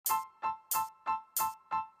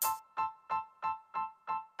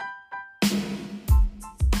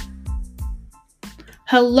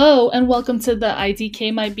Hello and welcome to the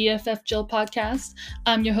IDK My BFF Jill podcast.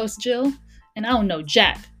 I'm your host Jill, and I don't know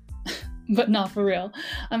Jack, but not for real.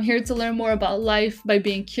 I'm here to learn more about life by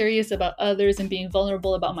being curious about others and being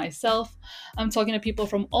vulnerable about myself. I'm talking to people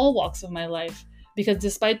from all walks of my life because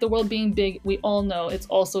despite the world being big, we all know it's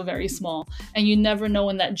also very small, and you never know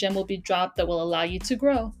when that gem will be dropped that will allow you to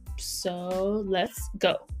grow. So let's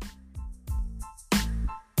go.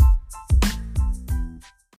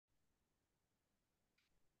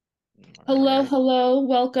 Hello, Right. hello,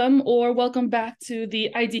 welcome back to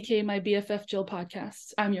the IDK My BFF Jill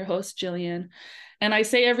podcast. I'm your host, Jillian. And I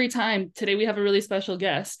say every time, today we have a really special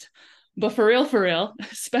guest. But for real,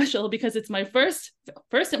 special because it's my first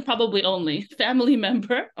and probably only family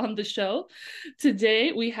member on the show.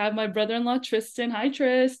 Today we have my brother-in-law, Tristan. Hi,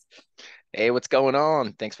 Trist. Hey, what's going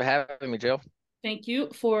on? Thanks for having me, Joe. Thank you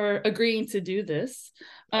for agreeing to do this.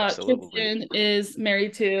 Absolutely. Tristan is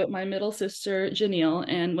married to my middle sister, Janelle,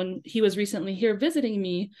 and when he was recently here visiting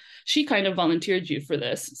me, she kind of volunteered you for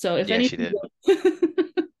this. So if Yeah, she anything,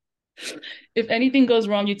 did. if anything goes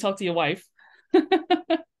wrong, you talk to your wife.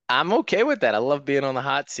 I'm okay with that. I love being on the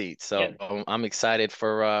hot seat. Yeah, So I'm excited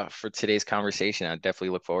for today's conversation. I definitely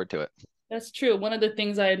look forward to it. that's true. One of the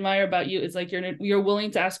things I admire about you is like you're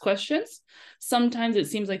willing to ask questions. Sometimes it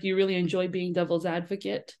seems like you really enjoy being devil's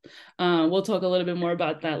advocate. We'll talk a little bit more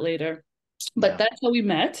about that later. But Yeah. that's how we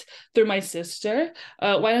met through my sister.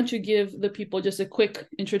 Why don't you give the people just a quick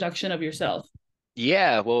introduction of yourself?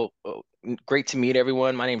 Yeah, well, great to meet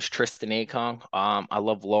everyone. My name's Tristan Akong. I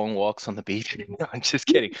love long walks on the beach. No, I'm just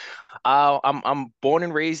kidding. I'm born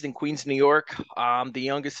and raised in Queens, New York. I'm the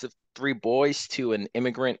youngest of three boys to an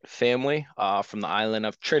immigrant family from the island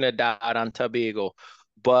of Trinidad and Tobago.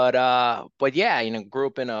 But yeah, grew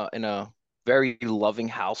up in a very loving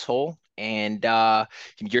household. And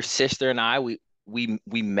your sister and I, we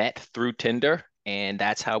met through Tinder, and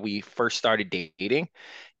that's how we first started dating.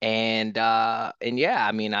 And yeah,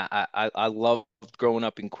 I mean, I loved growing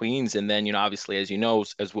up in Queens, and then obviously, as you know,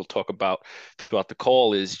 as we'll talk about throughout the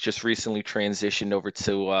call, is just recently transitioned over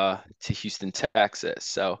to Houston, Texas.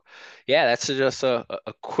 So yeah, that's just a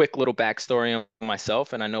quick little backstory on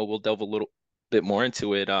myself, and I know we'll delve a little bit more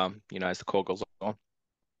into it, as the call goes on.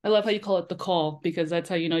 I love how you call it the call because that's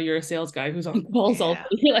how you know you're a sales guy who's on calls all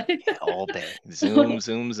Yeah, day. Like, all day, Zoom,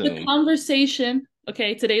 Zoom, the Zoom. conversation.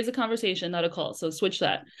 Okay, today is a conversation, not a call. So switch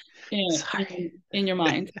that Sorry. in your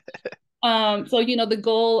mind. So the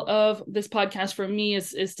goal of this podcast for me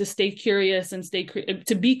is to stay curious and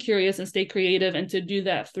to be curious and stay creative, and to do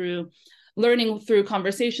that through learning through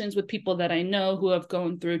conversations with people that I know who have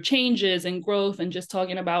gone through changes and growth, and just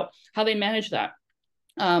talking about how they manage that.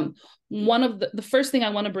 um, One of the first thing I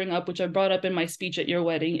want to bring up, which I brought up in my speech at your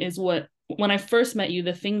wedding, is what when I first met you,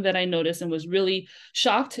 the thing that I noticed and was really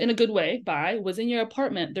shocked in a good way by was in your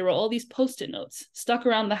apartment, there were all these post-it notes stuck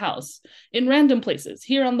around the house in random places,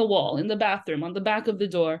 here on the wall, in the bathroom, on the back of the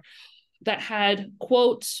door, that had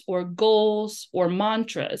quotes or goals or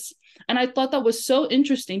mantras. And I thought that was so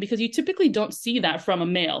interesting because you typically don't see that from a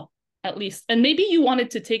male, at least. And maybe you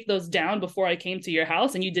wanted to take those down before I came to your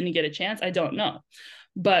house and you didn't get a chance. I don't know.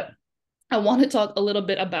 But I want to talk a little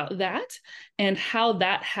bit about that and how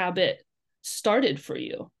that habit started for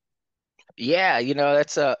you. Yeah,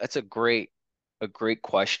 that's a great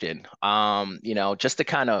question. Just to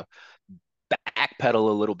kind of backpedal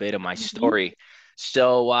a little bit of my Mhm. story.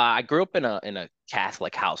 So I grew up in a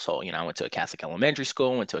Catholic household. I went to a Catholic elementary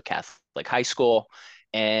school, went to a Catholic high school,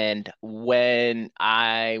 and when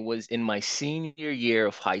I was in my senior year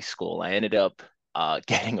of high school, I ended up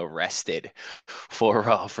getting arrested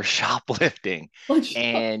for shoplifting.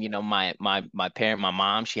 And my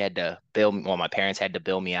mom, she had to bail me. Well, my parents had to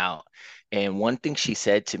bail me out. And one thing she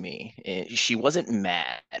said to me, and she wasn't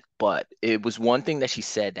mad, but it was one thing that she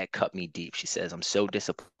said that cut me deep. She says, "I'm so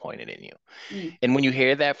disappointed in you." Mm. And when you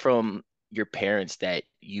hear that from your parents that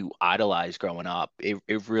you idolize growing up, it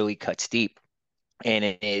really cuts deep.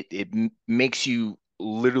 And it makes you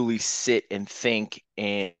literally sit and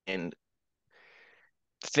and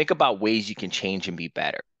think about ways you can change and be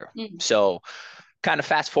better. Mm. So kind of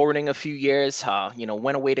fast forwarding a few years,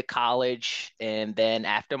 went away to college. And then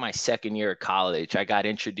after my second year of college, I got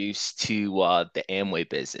introduced to the Amway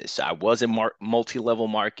business. So I was in multi-level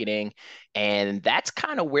marketing, and that's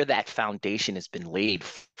kind of where that foundation has been laid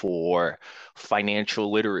for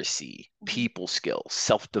financial literacy, people skills,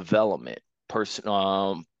 self-development,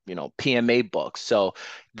 PMA books. So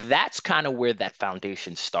that's kind of where that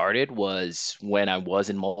foundation started, was when I was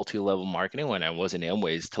in multi-level marketing, when I was in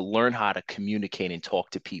Amways, to learn how to communicate and talk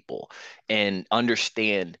to people and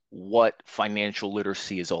understand what financial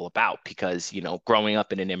literacy is all about. Because, growing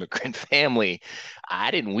up in an immigrant family,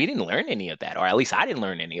 we didn't learn any of that, or at least I didn't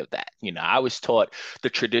learn any of that. I was taught the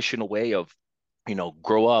traditional way of,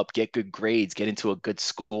 grow up, get good grades, get into a good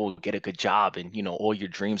school, get a good job, and, all your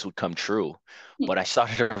dreams would come true. But I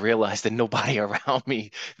started to realize that nobody around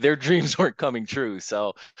me, their dreams weren't coming true.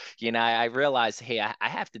 So, I realized, hey, I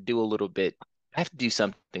have to do a little bit, I have to do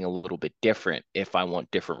something a little bit different if I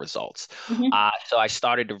want different results. Mhm. So I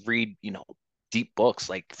started to read, deep books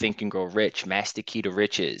like Think and Grow Rich, Master Key to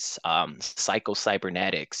Riches, Psycho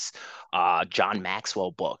Cybernetics, John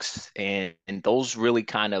Maxwell books. And those really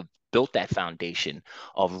kind of built that foundation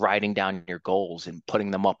of writing down your goals and putting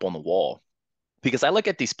them up on the wall. Because I look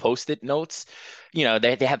at these post-it notes,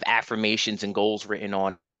 they have affirmations and goals written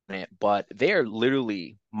on it, but they're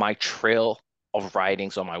literally my trail of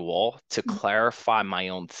writings on my wall to clarify my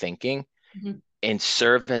own thinking Mhm. and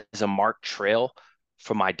serve as a marked trail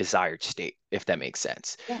for my desired state, if that makes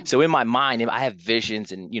sense. Yeah. So in my mind, if I have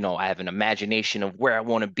visions and, I have an imagination of where I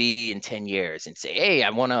want to be in 10 years and say, hey, I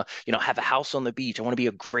want to, have a house on the beach. I want to be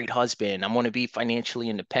a great husband. I want to be financially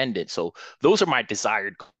independent. So those are my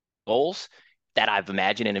desired goals that I've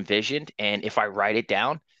imagined and envisioned. And if I write it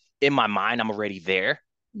down in my mind, I'm already there,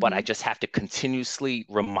 but I Mhm. just have to continuously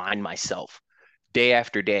remind myself day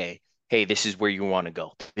after day, hey, this is where you want to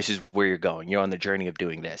go. This is where you're going. You're on the journey of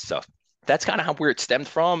doing this. So that's kind of how where it stemmed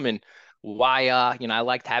from, and why I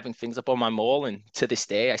liked having things up on my wall. And to this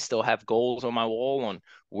day, I still have goals on my wall on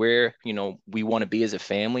where, we want to be as a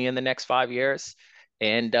family in the next 5 years.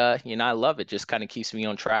 And I love it. Just kind of keeps me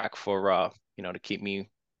on track for to keep me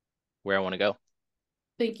where I want to go.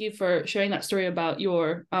 Thank you for sharing that story about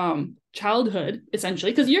your childhood,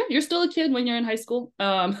 essentially, because you're still a kid when you're in high school,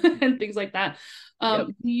 and things like that. Yep.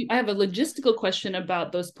 I have a logistical question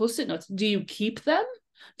about those post-it notes. Do you keep them?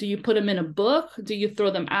 Do you put them in a book? Do you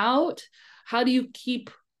throw them out? How do you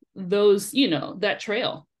keep those, that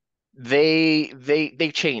trail? They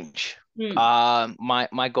change. Hmm.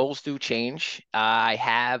 My goals do change. I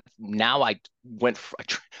have now. I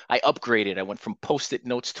upgraded. I went from post-it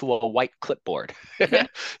notes to a white clipboard. Okay.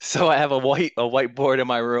 So I have a whiteboard in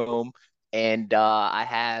my room, and I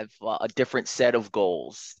have a different set of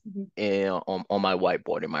goals Mhm. on my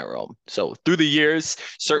whiteboard in my room. So through the years,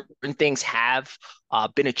 certain things have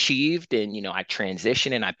been achieved, and I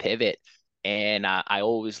transition and I pivot, and I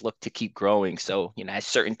always look to keep growing. So, as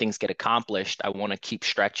certain things get accomplished, I want to keep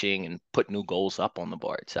stretching and put new goals up on the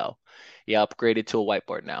board. So, yeah, upgraded to a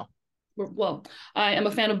whiteboard now. Well, I am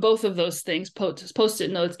a fan of both of those things,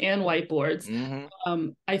 post-it notes and whiteboards. Hmm.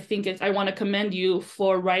 I think I want to commend you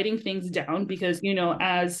for writing things down because,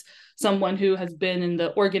 as someone who has been in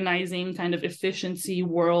the organizing kind of efficiency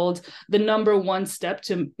world, the number one step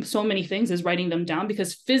to so many things is writing them down,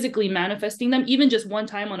 because physically manifesting them, even just one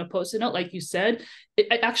time on a post-it note, like you said, it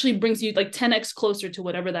actually brings you like 10x closer to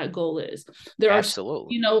whatever that goal is. There are,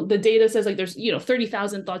 Absolutely. the data says like there's,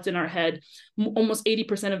 30,000 thoughts in our head, almost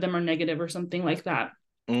 80% of them are negative or something like that.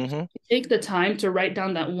 Hmm. Take the time to write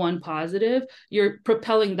down that one positive, you're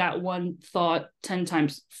propelling that one thought 10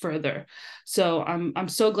 times further. So I'm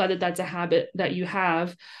so glad that that's a habit that you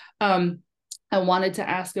have. um I wanted to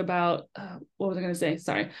ask about what was I going to say?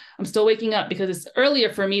 Sorry, I'm still waking up because it's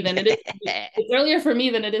earlier for me than it is. It's earlier for me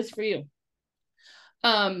than it is for you.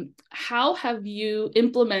 How have you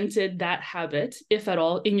implemented that habit, if at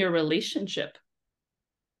all, in your relationship?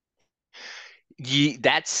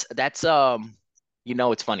 It's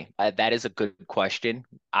funny. That is a good question.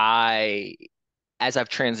 As I've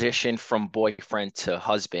transitioned from boyfriend to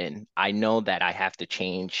husband, I know that I have to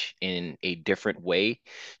change in a different way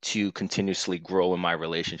to continuously grow in my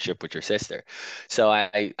relationship with your sister. So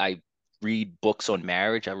I read books on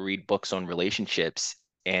marriage, I read books on relationships,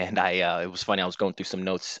 and it was funny. I was going through some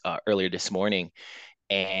notes earlier this morning,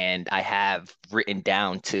 and I have written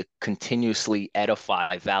down to continuously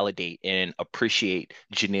edify, validate, and appreciate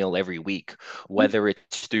Janelle every week, whether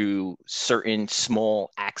it's through certain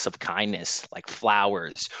small acts of kindness like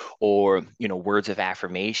flowers or, words of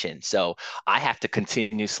affirmation. So I have to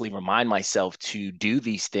continuously remind myself to do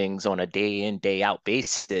these things on a day in, day out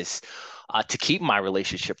basis to keep my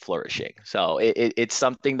relationship flourishing. So it's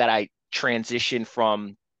something that I transition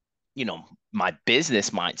from, my business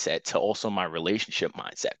mindset to also my relationship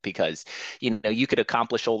mindset, because you could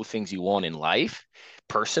accomplish all the things you want in life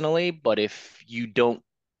personally, but if you don't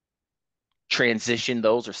transition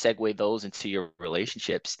those or segue those into your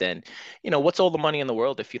relationships, then what's all the money in the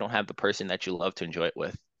world if you don't have the person that you love to enjoy it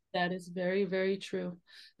with? That is very, very true.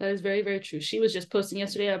 That is very, very true. She was just posting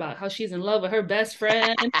yesterday about how she's in love with her best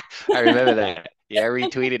friend. I remember that. Yeah, I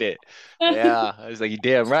retweeted it. Yeah, I was like, you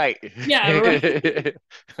damn right. Yeah, right.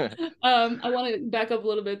 I want to back up a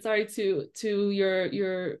little bit. Sorry to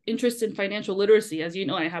your interest in financial literacy. As you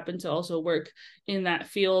know, I happen to also work in that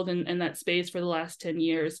field and that space for the last 10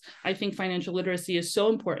 years. I think financial literacy is so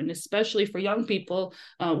important, especially for young people,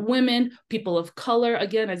 women, people of color.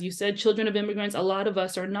 Again, as you said, children of immigrants. A lot of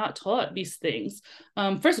us are not taught these things.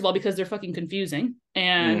 First of all, because they're fucking confusing,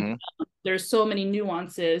 and Hmm. there's so many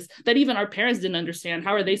nuances that even our parents didn't understand.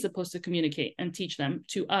 How are they supposed to communicate and teach them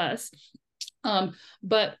to us?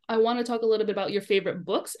 But I want to talk a little bit about your favorite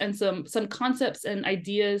books and some concepts and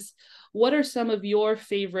ideas. What are some of your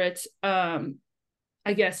favorite,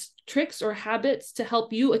 I guess, tricks or habits to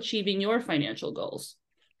help you achieving your financial goals?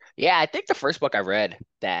 Yeah, I think the first book I read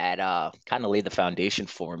that kind of laid the foundation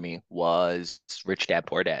for me was Rich Dad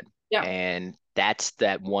Poor Dad. Yeah, And that's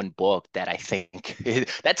that one book that I think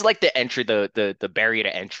that's like the entry, the barrier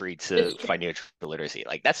to entry it's to true. financial literacy.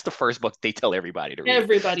 Like that's the first book they tell everybody to read.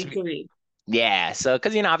 Everybody to read. Yeah, so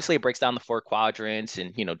because obviously it breaks down the four quadrants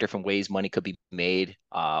and different ways money could be made,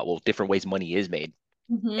 well, different ways money is made.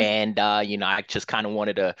 Mm-hmm. And I just kind of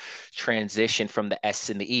wanted to transition from the S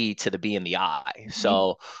and the E to the B and the I. Mm-hmm.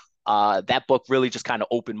 So that book really just kind of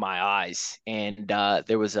opened my eyes. And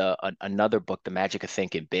there was another book, The Magic of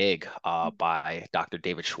Thinking Big, by Dr.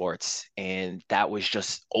 David Schwartz, and that was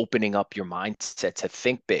just opening up your mindset to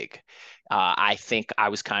think big. I think I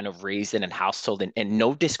was kind of raised in a household, and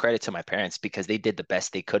no discredit to my parents because they did the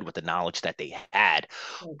best they could with the knowledge that they had.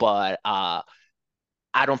 But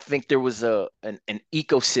I don't think there was an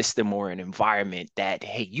ecosystem or an environment that,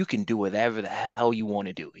 hey, you can do whatever the hell you want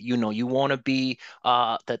to do. You want to be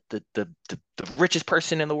the richest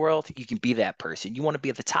person in the world, you can be that person. You want to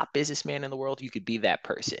be the top businessman in the world, you could be that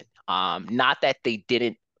person. Not that they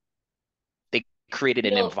created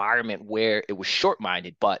an Well, environment where it was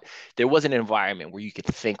short-minded, but there was an environment where you could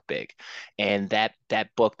think big. And that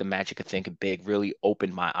book, The Magic of Thinking Big, really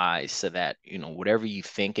opened my eyes so that, whatever you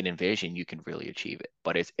think and envision, you can really achieve it.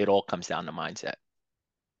 But it all comes down to mindset.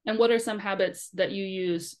 and what are some habits that you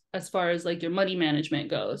use as far as like your money management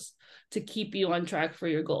goes to keep you on track for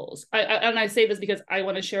your goals? And I say this because I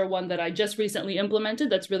want to share one that I just recently implemented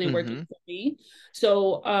that's really working Hmm. for me.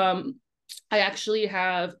 So I actually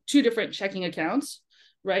have two different checking accounts,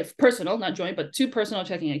 right? Personal, not joint, but two personal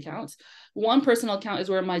checking accounts. One personal account is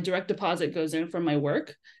where my direct deposit goes in from my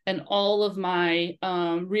work, and all of my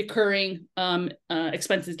recurring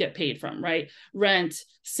expenses get paid from, right? Rent,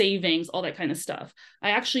 savings, all that kind of stuff.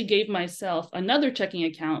 I actually gave myself another checking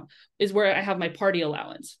account is where I have my party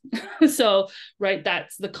allowance. So, right,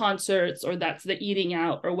 that's the concerts or that's the eating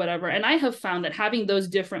out or whatever. And I have found that having those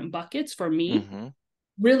different buckets for me Hmm.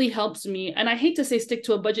 really helps me. And I hate to say stick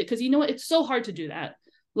to a budget because you know what? It's so hard to do that.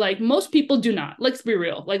 Like most people do not. Let's be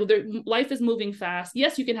real. Like their life is moving fast.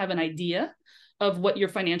 Yes, you can have an idea of what your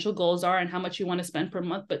financial goals are and how much you want to spend per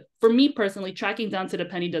month. But for me personally, tracking down to the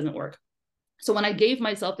penny doesn't work. So when I gave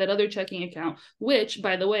myself that other checking account, which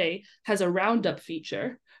by the way has a roundup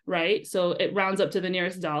feature, right? So it rounds up to the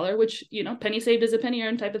nearest dollar, which, penny saved is a penny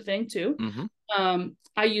earned type of thing too. Hmm.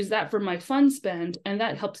 I use that for my fund spend, and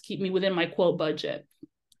that helps keep me within my quote budget.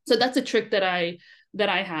 So that's a trick that I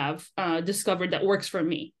have discovered that works for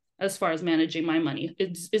me as far as managing my money.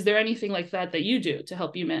 Is there anything like that you do to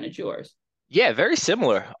help you manage yours? Yeah, very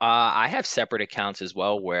similar. I have separate accounts as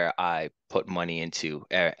well where I put money into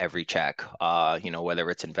every check. Whether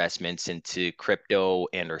it's investments into crypto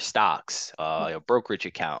and or stocks, a brokerage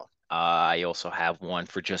account. I also have one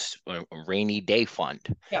for just a rainy day fund.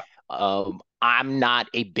 Yeah. I'm not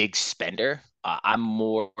a big spender. I'm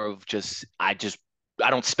more of I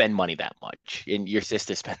don't spend money that much, and your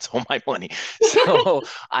sister spends all my money, so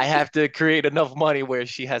I have to create enough money where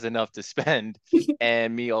she has enough to spend,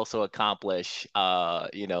 and me also accomplish,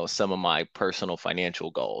 some of my personal financial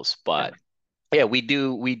goals. Yeah. But yeah, we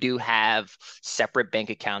do have separate bank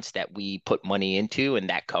accounts that we put money into, and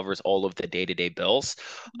that covers all of the day-to-day bills.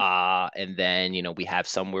 And then, we have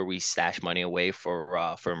some where we stash money away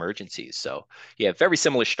for emergencies. So yeah, very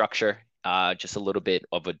similar structure, just a little bit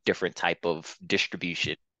of a different type of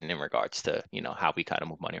distribution in regards to, how we kind of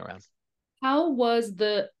move money around. How was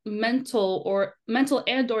the mental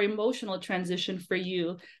and or emotional transition for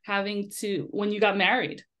you having to when you got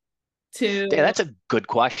married Yeah, to that's a good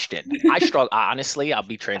question. I struggle, honestly, I'll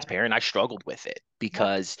be transparent. I struggled with it yeah,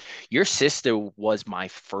 because your sister was my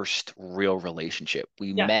first real relationship.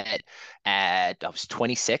 yeah, I was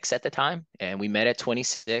 26 at the time, and we met at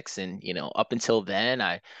 26. And, up until then,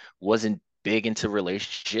 I wasn't big into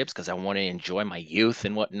relationships because I want to enjoy my youth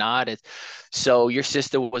and whatnot. So your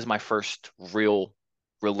sister was my first real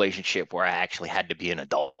relationship where I actually had to be an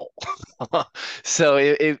adult.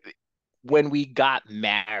 So when we got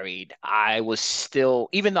married, I was still,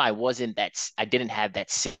 even though I didn't have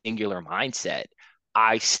that singular mindset.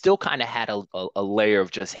 I still kind of had a layer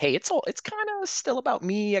of just, hey, it's kind of still about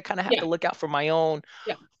me. I kind of have Yeah. to look out for my own.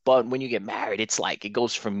 Yeah. But when you get married, it's like it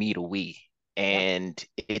goes from me to we. Yeah. And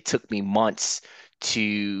it took me months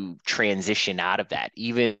to transition out of that,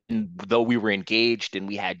 even though we were engaged and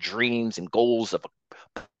we had dreams and goals of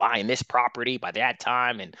buying this property by that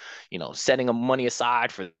time and, setting money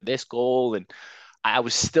aside for this goal. And I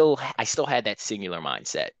still had that singular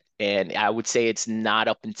mindset. And I would say it's not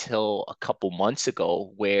up until a couple months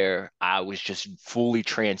ago where I was just fully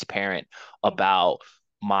transparent Yeah. about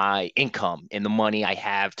my income and the money I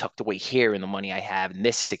have tucked away here and the money I have in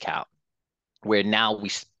this account, where now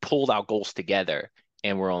we pulled our goals together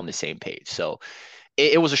and we're on the same page. So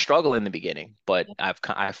it was a struggle in the beginning, but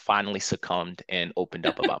I've finally succumbed and opened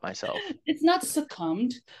up about myself. It's not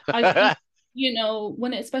succumbed. I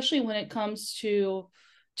think, especially when it comes to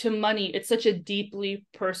money, it's such a deeply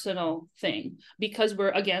personal thing because we're,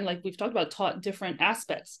 again, like we've talked about, taught different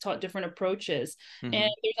aspects, taught different approaches. And Hmm.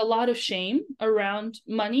 there's a lot of shame around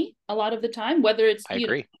money a lot of the time, whether it's, I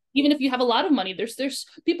agree. even if you have a lot of money, there's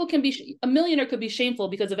people can be, a millionaire could be shameful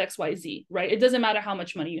because of XYZ, right? It doesn't matter how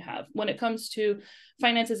much money you have. When it comes to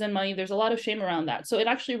finances and money, there's a lot of shame around that. So it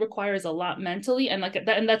actually requires a lot mentally, and like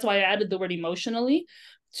that, and that's why I added the word emotionally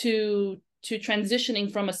to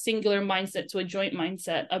transitioning from a singular mindset to a joint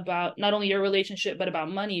mindset about not only your relationship but about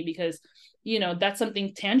money, because that's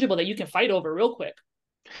something tangible that you can fight over real quick.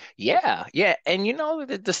 Yeah, yeah. And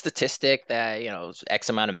the statistic that, X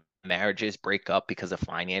amount of marriages break up because of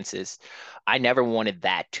finances. I never wanted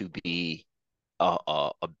that to be a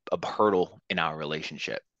hurdle in our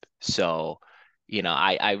relationship. So,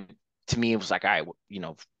 I to me it was like, all right,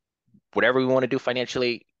 whatever we want to do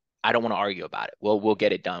financially, I don't want to argue about it. We'll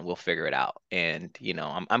get it done. We'll figure it out. And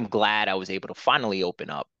I'm glad I was able to finally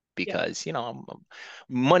open up Yeah. because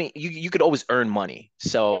money, you could always earn money.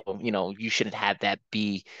 Yeah. So you shouldn't have that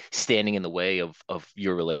be standing in the way of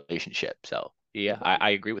your relationship. So yeah,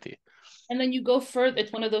 I agree with you. And then you go further.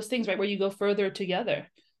 It's one of those things, right, where you go further together,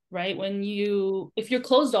 right? If you're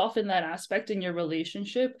closed off in that aspect in your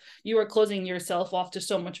relationship, you are closing yourself off to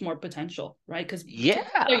so much more potential, right? Because Yeah.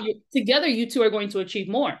 together you two are going to achieve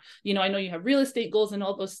more. I know you have real estate goals and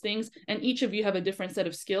all those things, and each of you have a different set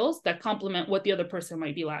of skills that complement what the other person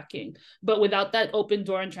might be lacking. But without that open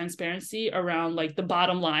door and transparency around like the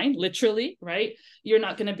bottom line, literally, right, you're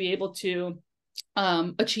not going to be able to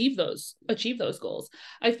achieve those goals.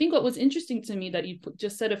 I think what was interesting to me that you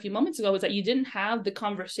just said a few moments ago was that you didn't have the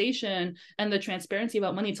conversation and the transparency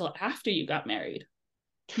about money until after you got married.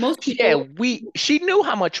 Most Yeah, people. she knew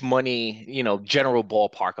how much money, general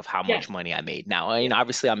ballpark of how Yeah. much money I made. Now, Yeah.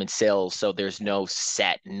 obviously I'm in sales, so there's no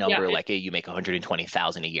set Yeah. number like, hey, you make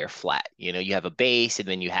 120,000 a year flat. You have a base and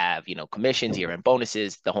then you have, commissions, year-end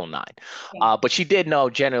bonuses, the whole nine. Yeah. But she did know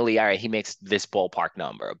generally, all right, he makes this ballpark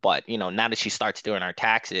number. But, now that she starts doing our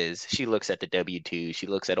taxes, she looks at the W-2, she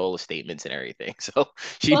looks at all the statements and everything. So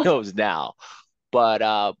she Well, knows now. But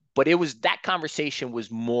it was that conversation was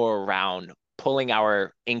more around pulling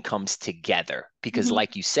our incomes together because mhm.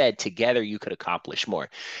 like you said, together you could accomplish more.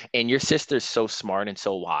 And your sister's so smart and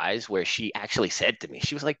so wise where she actually said to me,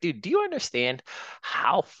 she was like, dude, do you understand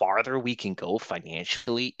how farther we can go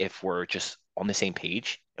financially if we're just on the same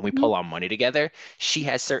page and we Mhm. pull our money together? She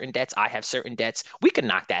has certain debts, I have certain debts. We could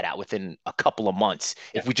knock that out within a couple of months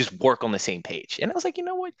Yeah. if we just work on the same page. And I was like, you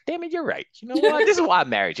know what? Damn it, you're right. You know what? This is why I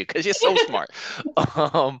married you, because you're so smart.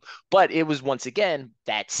 Um, but it was once again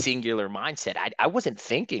that singular mindset. I wasn't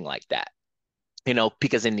thinking like that,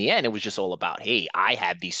 because in the end, it was just all about, hey, I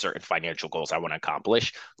have these certain financial goals I want to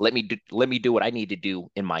accomplish. Let me do what I need to do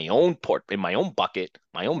in my own bucket,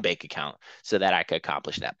 my own bank account, so that I could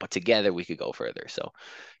accomplish that. But together we could go further. So,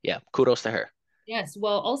 yeah, kudos to her. Yes.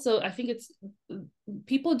 Well, also, I think it's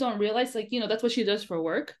people don't realize, like, that's what she does for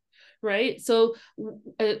work, right? So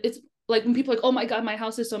it's like when people are like, oh my God, my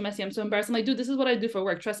house is so messy, I'm so embarrassed. I'm like, dude, this is what I do for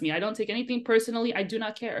work. Trust me, I don't take anything personally. I do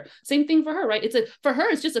not care. Same thing for her, right? For her,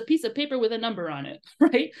 it's just a piece of paper with a number on it,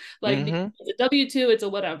 right? Like Hmm. it's a W-2, it's a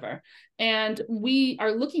whatever. And we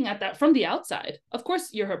are looking at that from the outside. Of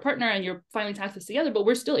course, you're her partner and you're filing taxes together, but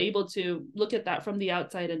we're still able to look at that from the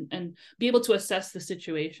outside and be able to assess the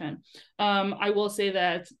situation. I will say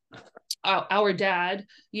that our dad,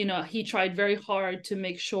 he tried very hard to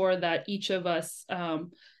make sure that each of us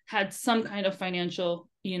had some kind of financial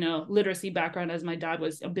literacy background, as my dad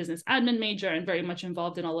was a business admin major and very much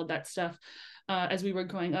involved in all of that stuff as we were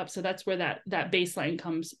growing up. So that's where that baseline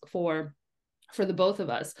comes for the both of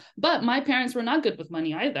us. But my parents were not good with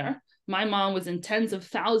money either. My mom was in tens of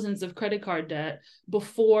thousands of credit card debt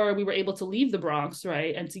before we were able to leave the Bronx,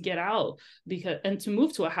 right, and to get out and to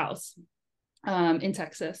move to a house in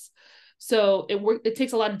Texas. So it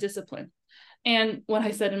takes a lot of discipline. And what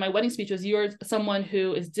I said in my wedding speech was, you're someone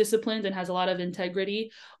who is disciplined and has a lot of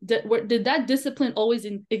integrity. Did that discipline always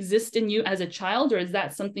exist in you as a child, or is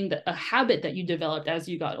that something a habit that you developed as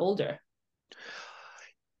you got older?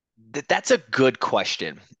 That's a good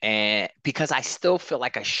question. And because I still feel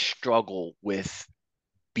like I struggle with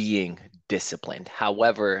being disciplined.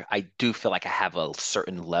 However, I do feel like I have a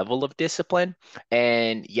certain level of discipline.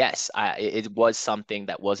 And yes, it was something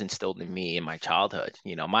that was instilled in me in my childhood.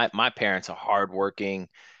 My parents are hardworking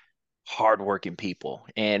people.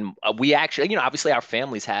 And we actually, obviously our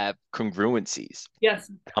families have congruencies. Yes.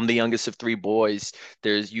 I'm the youngest of three boys.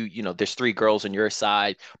 There's three girls on your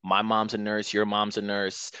side. My mom's a nurse. Your mom's a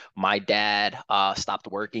nurse. My dad stopped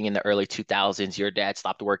working in the early 2000s. Your dad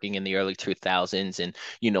stopped working in the early 2000s. And,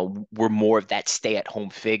 we're more of that stay-at-home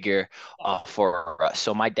figure for us.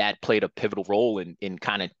 So my dad played a pivotal role in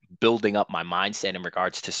kind of building up my mindset in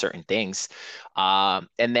regards to certain things. And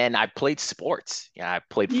then I played sports. Yeah, I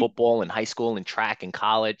played football in high school and track in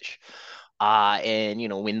college. And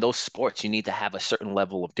in those sports, you need to have a certain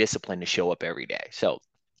level of discipline to show up every day. So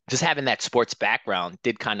just having that sports background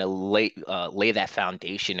did kind of lay that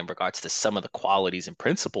foundation in regards to some of the qualities and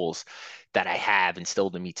principles that I have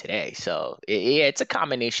instilled in me today. So yeah, it's a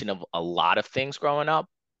combination of a lot of things growing up,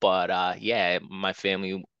 but yeah, my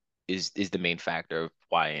family is the main factor of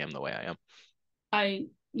why I am the way I am.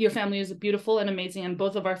 Your family is beautiful and amazing, and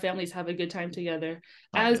both of our families have a good time together.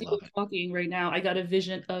 Oh, they As you're love it. talking right now, I got a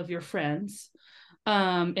vision of your friends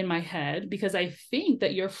in my head, because I think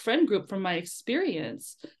that your friend group, from my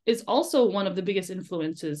experience, is also one of the biggest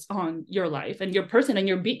influences on your life and your person and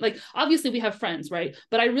your being. Like, obviously we have friends, right?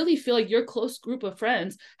 But I really feel like your close group of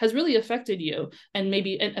friends has really affected you, and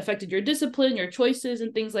maybe affected your discipline, your choices,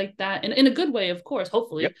 and things like that, and in a good way, of course, Yep.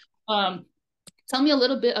 hopefully. Tell me a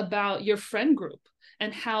little bit about your friend group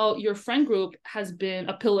and how your friend group has been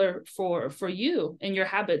a pillar for you and your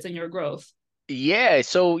habits and your growth. Yeah,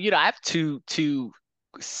 so I have two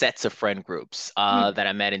sets of friend groups Mm-hmm. that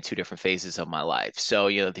I met in two different phases of my life. So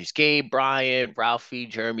there's Gabe, Brian, Ralphie,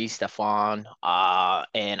 Jeremy, Stefan,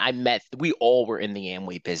 and we all were in the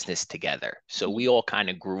Amway business together. So we all kind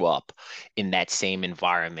of grew up in that same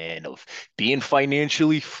environment of being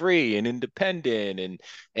financially free and independent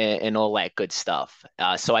and all that good stuff.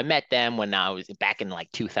 So I met them when I was back in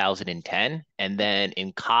like 2010, and then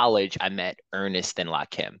in college I met Ernest and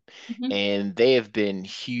Lakim, Mm-hmm. and they have been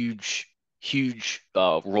huge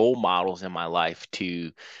role models in my life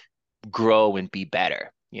to grow and be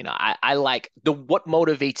better. I like what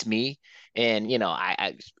motivates me, and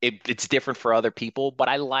it's different for other people, but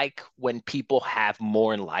I like when people have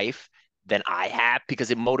more in life than I have,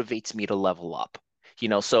 because it motivates me to level up.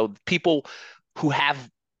 So people who have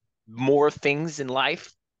more things in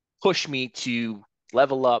life push me to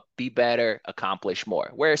level up, be better, accomplish more.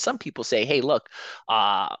 Whereas some people say, "Hey, look,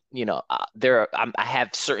 I have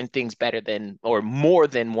certain things better than or more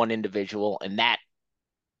than one individual, and that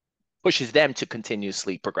pushes them to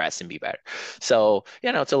continuously progress and be better." So,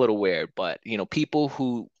 it's a little weird, but people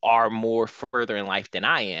who are more further in life than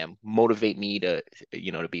I am motivate me to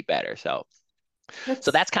be better. So That's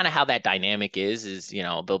that's kind of how that dynamic is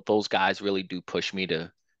those guys really do push me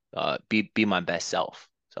to be my best self.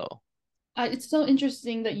 So it's so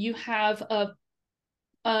interesting that you have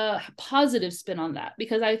a positive spin on that,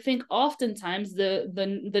 because I think oftentimes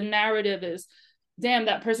the narrative is, damn,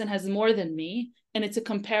 that person has more than me, and it's a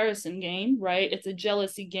comparison game, right? It's a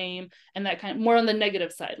jealousy game, and that kind of more on the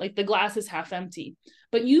negative side, like the glass is half empty.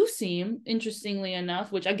 But you seem, interestingly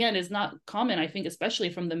enough, which again is not common, I think, especially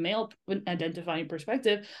from the male identifying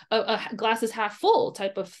perspective, a glass is half full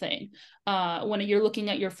type of thing, when you're looking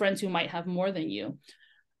at your friends who might have more than you.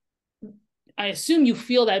 I assume you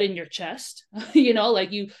feel that in your chest,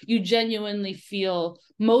 like you genuinely feel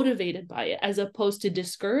motivated by it as opposed to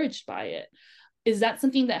discouraged by it. Is that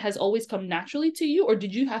something that has always come naturally to you, or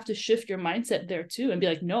did you have to shift your mindset there too and be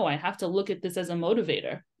like, no, I have to look at this as a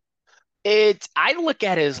motivator? I look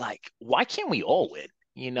at it as like, why can't we all win?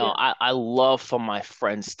 Yeah. I love for my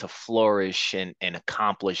friends to flourish and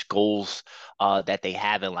accomplish goals that they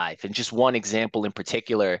have in life. And just one example in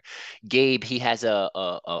particular, Gabe, he has a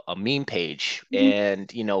meme page, Mm-hmm.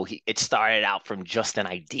 and it started out from just an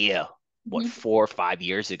idea what, Mhm. 4 or 5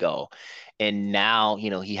 years ago. And now,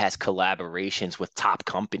 he has collaborations with top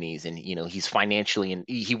companies, and, he's financially, and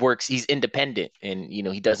he works, he's independent, and,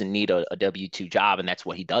 he doesn't need a W-2 job. And that's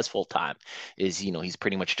what he does full time is, he's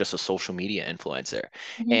pretty much just a social media influencer.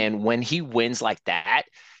 Mhm. And when he wins like that,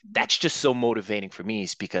 that's just so motivating for me,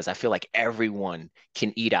 is because I feel like everyone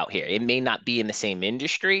can eat out here. It may not be in the same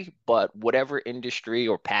industry, but whatever industry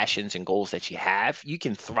or passions and goals that you have, you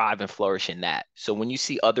can thrive and flourish in that. So when you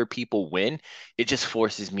see other people win, it just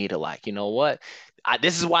forces me to, like, you know what?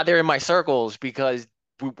 This is why they're in my circles, because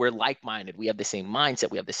we're like-minded. We have the same mindset.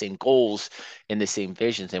 We have the same goals and the same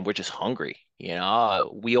visions, and we're just hungry.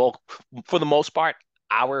 We all, for the most part,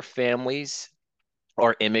 our families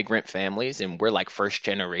are immigrant families, and we're like first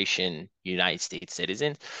generation United States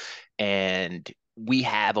citizens. And we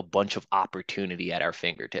have a bunch of opportunity at our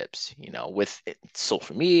fingertips, with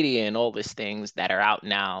social media and all these things that are out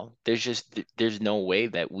now. There's no way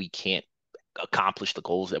that we can't accomplish the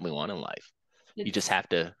goals that we want in life. You just It's have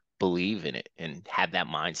to believe in it and have that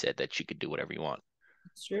mindset that you could do whatever you want.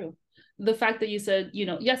 It's true. The fact that you said,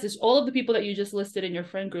 yes, it's all of the people that you just listed in your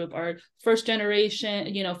friend group are first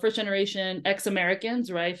generation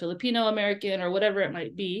ex-Americans, right? Filipino American or whatever it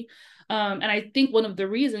might be. And I think one of the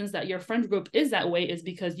reasons that your friend group is that way is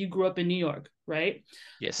because you grew up in New York, right?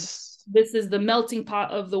 Yes. This is the melting pot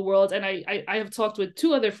of the world. And I have talked with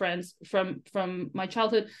two other friends from my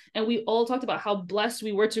childhood, and we all talked about how blessed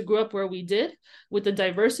we were to grow up where we did, with the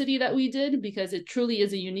diversity that we did, because it truly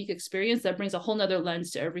is a unique experience that brings a whole nother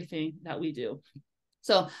lens to everything that we do.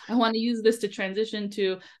 So I want to use this to transition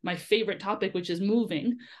to my favorite topic, which is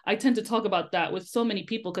moving. I tend to talk about that with so many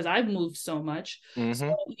people because I've moved so much.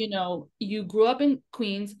 So, Hmm. you grew up in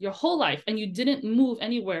Queens your whole life and you didn't move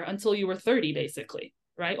anywhere until you were 30, basically,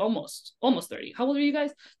 right? Almost 30. How old are you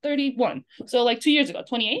guys? 31. So like 2 years ago,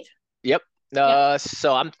 28? Yep. Yeah.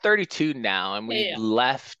 So I'm 32 now, and Yeah, we yeah, yeah.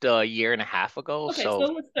 left a year and a half ago. Okay, So so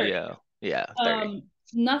it was 30. yeah, yeah, 30.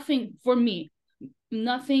 Nothing for me,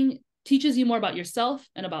 nothing teaches you more about yourself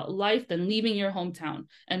and about life than leaving your hometown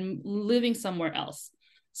and living somewhere else.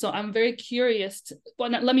 So I'm very curious well,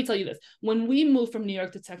 let me tell you this. When we moved from New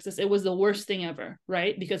York to Texas, it was the worst thing ever,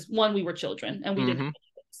 right? Because one, we were children and we didn't have Hmm.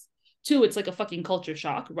 any kids. Two, it's like a fucking culture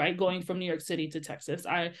shock, right? Going from New York City to Texas.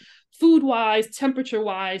 Food wise, temperature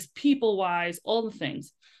wise, people wise, all the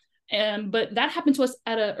things. And but that happened to us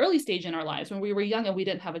at an early stage in our lives when we were young and we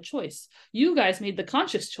didn't have a choice. You guys made the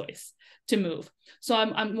conscious choice to move. So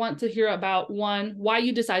I want to hear about, one, why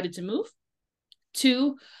you decided to move.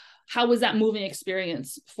 Two, how was that moving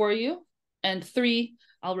experience for you? And three,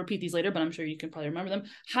 I'll repeat these later, but I'm sure you can probably remember them.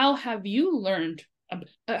 How have you learned?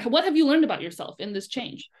 What have you learned about yourself in this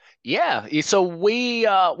change? Yeah. So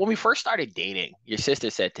when we first started dating, your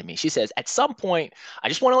sister said to me, she says, at some point, I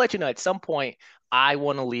just want to let you know, at some point, I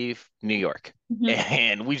want to leave New York. Mm-hmm.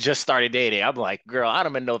 And we just started dating. I'm like, girl, I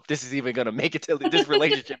don't even know if this is even gonna make it to this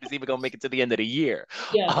relationship is even gonna make it to the end of the year.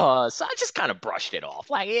 Yeah. So I just kind of brushed it off,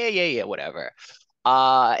 like, yeah, yeah, yeah, whatever.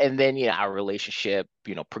 And then, our relationship,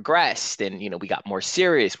 progressed, and, we got more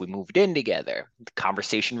serious. We moved in together. The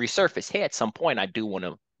conversation resurfaced. Hey, at some point, I do want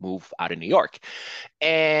to move out of New York.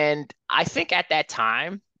 And I think at that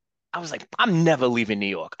time, I was like, I'm never leaving New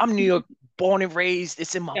York. I'm New York born and raised.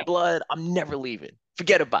 It's in my Yeah. blood. I'm never leaving.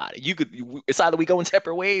 Forget about it. It's either we go in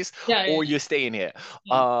separate ways Yeah. Yeah. or you're staying here.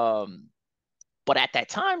 Yeah. Um, but at that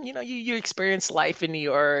time, you experience life in New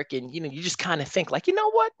York, and you just kind of think, like, you know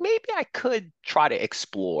what, maybe I could try to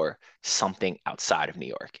explore something outside of New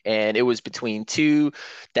York. And it was between two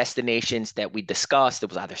destinations that we discussed. It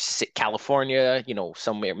was either California,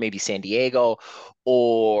 somewhere, maybe San Diego,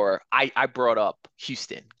 or I brought up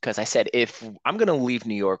Houston, because I said, if I'm gonna leave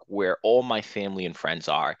New York where all my family and friends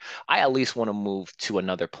are, I at least want to move to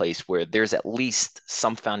another place where there's at least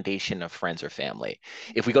some foundation of friends or family.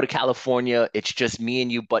 If we go to California, it's just me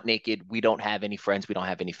and you butt naked. We don't have any friends. We don't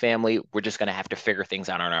have any family. We're just going to have to figure things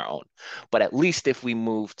out on our own. But at least if we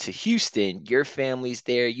move to Houston, your family's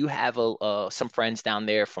there. You have some friends down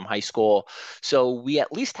there from high school. So we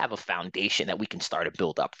at least have a foundation that we can start to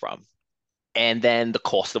build up from. And then the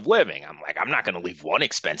cost of living. I'm like, I'm not going to leave one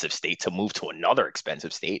expensive state to move to another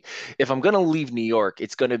expensive state. If I'm going to leave New York,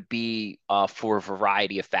 it's going to be for a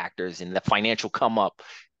variety of factors, and the financial come up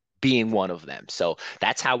being one of them. So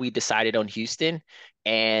that's how we decided on Houston.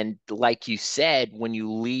 And like you said, when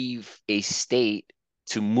you leave a state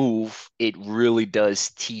to move, it really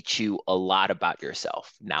does teach you a lot about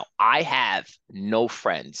yourself. Now, I have no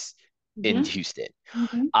friends in Mm-hmm. Houston.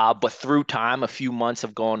 Mm-hmm. But through time, a few months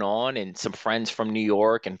have gone on, and some friends from New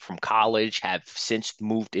York and from college have since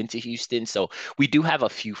moved into Houston. So we do have a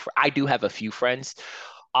few, I do have a few friends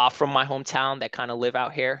from my hometown that kind of live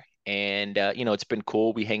out here. And it's been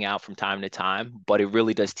cool. We hang out from time to time, but it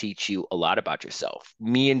really does teach you a lot about yourself.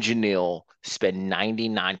 Me and Janelle spend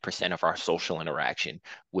 99% of our social interaction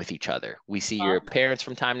with each other. We see your parents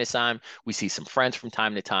from time to time, we see some friends from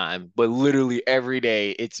time to time, but literally every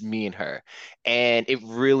day it's me and her. And it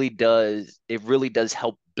really does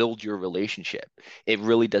help build your relationship. It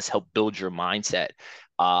really does help build your mindset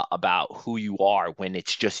about who you are when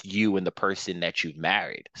it's just you and the person that you've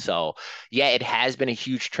married. So, yeah, it has been a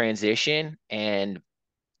huge transition. And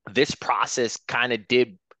this process kind of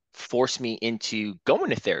did force me into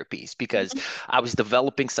going to therapies because I was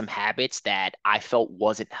developing some habits that I felt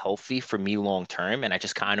wasn't healthy for me long term. And I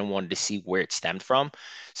just kind of wanted to see where it stemmed from.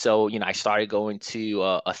 So, I started going to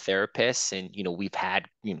a therapist, and, we've had,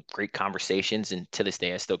 great conversations. And to this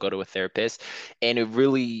day, I still go to a therapist. And it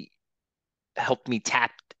really helped me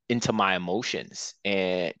tap into my emotions.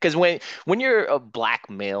 And because when you're a black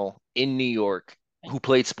male in New York who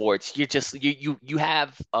played sports, you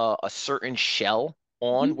have a certain shell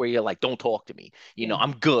on Mhm. where you're like, don't talk to me, Yeah.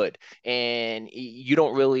 I'm good. And you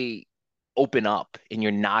don't really open up, and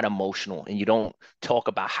you're not emotional, and you don't talk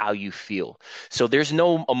about how you feel. So there's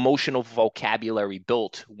no emotional vocabulary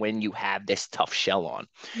built when you have this tough shell on.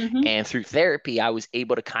 Hmm. And through therapy, I was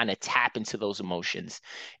able to kind of tap into those emotions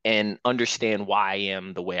and understand why I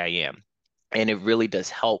am the way I am. And it really does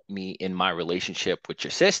help me in my relationship with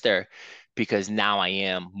your sister, because now I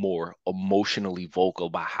am more emotionally vocal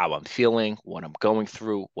about how I'm feeling, what I'm going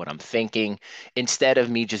through, what I'm thinking, instead of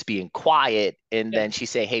me just being quiet and Yeah. then she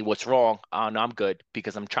say, "Hey, what's wrong?" "Oh, no, I'm good,"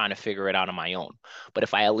 because I'm trying to figure it out on my own. But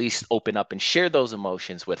if I at least open up and share those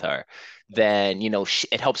emotions with her, then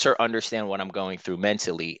it helps her understand what I'm going through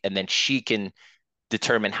mentally, and then she can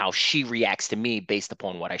determine how she reacts to me based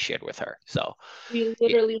upon what I shared with her. So We yeah.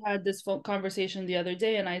 literally had this phone conversation the other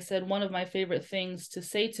day, and I said one of my favorite things to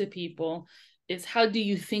say to people is, how do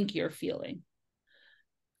you think you're feeling?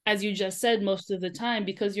 As you just said, most of the time,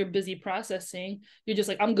 because you're busy processing, you're just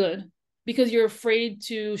like, I'm good. Because you're afraid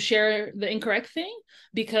to share the incorrect thing,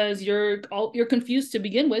 because you're confused to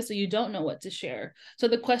begin with, so you don't know what to share. So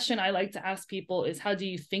the question I like to ask people is, how do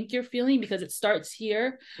you think you're feeling? Because it starts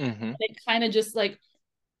here. Hmm. It kind of just like,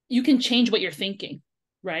 you can change what you're thinking,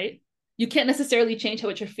 right? You can't necessarily change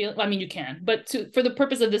what you're feeling. I mean, you can, but for the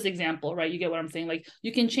purpose of this example, right? You get what I'm saying? Like,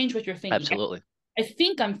 you can change what you're thinking. Absolutely. I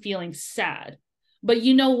think I'm feeling sad, but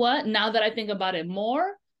you know what? Now that I think about it more,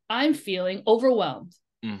 I'm feeling overwhelmed.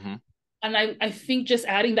 Hmm. And I think just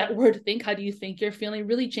adding that word think, how do you think you're feeling,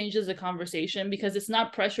 really changes the conversation, because it's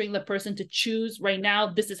not pressuring the person to choose right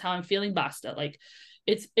now, this is how I'm feeling, basta. Like,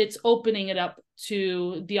 it's opening it up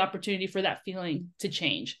to the opportunity for that feeling to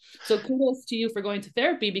change. So kudos to you for going to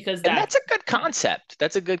therapy, because And that, that's a good concept.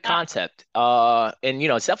 That's a good concept. And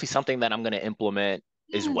it's definitely something that I'm going to implement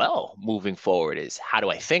as yeah, well moving forward. Is how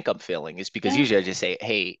do I think I'm feeling? Is because yeah, usually I just say,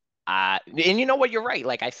 "Hey," and you know what? You're right.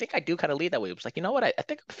 Like I think I do kind of lead that way. It was like, you know what? I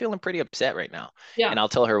think I'm feeling pretty upset right now, yeah, and I'll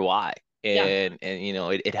tell her why. yeah, And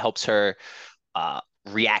it helps her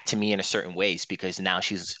react to me in a certain ways, because now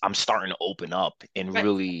I'm starting to open up and right,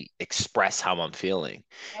 really express how I'm feeling.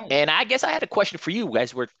 right. And I guess I had a question for you,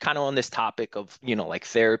 as we're kind of on this topic of, like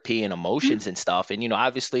therapy and emotions and stuff. And,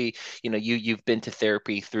 obviously, you've been to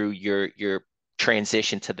therapy through your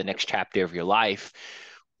transition to the next chapter of your life.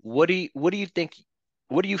 What do you think,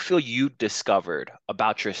 what do you feel you discovered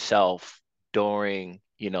about yourself during,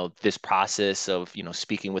 this process of,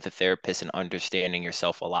 speaking with a therapist and understanding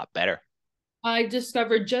yourself a lot better? I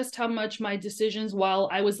discovered just how much my decisions, while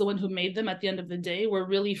I was the one who made them at the end of the day, were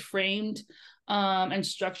really framed and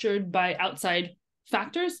structured by outside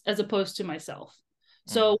factors as opposed to myself.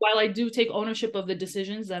 So Mhm. while I do take ownership of the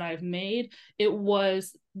decisions that I've made, it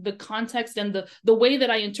was the context and the way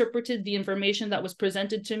that I interpreted the information that was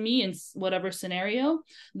presented to me in whatever scenario.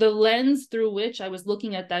 The lens through which I was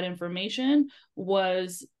looking at that information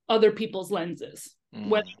was other people's lenses,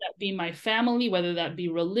 whether Mm. that be my family, whether that be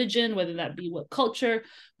religion, whether that be what culture,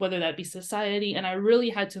 whether that be society. And I really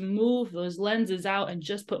had to move those lenses out and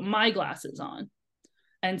just put my glasses on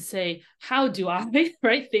and say, how do I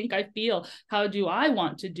right think I feel? How do I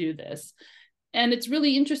want to do this? And it's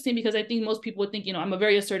really interesting, because I think most people would think, I'm a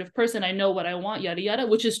very assertive person, I know what I want, yada yada,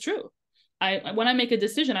 which is true. When I make a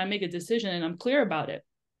decision, I make a decision and I'm clear about it.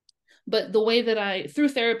 But the way that through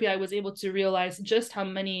therapy, I was able to realize just how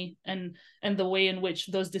many and the way in which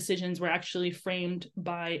those decisions were actually framed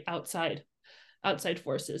by outside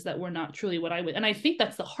forces that were not truly what I would. And I think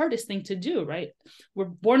that's the hardest thing to do, right? We're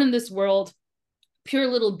born in this world, pure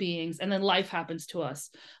little beings, and then life happens to us.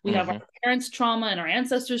 We have our Hmm. parents' trauma and our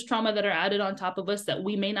ancestors' trauma that are added on top of us that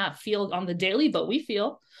we may not feel on the daily, but we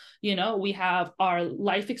feel. We have our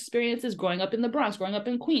life experiences growing up in the Bronx, growing up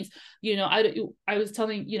in Queens. I was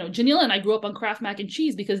telling, Janila and I grew up on Kraft mac and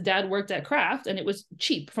cheese because dad worked at Kraft and it was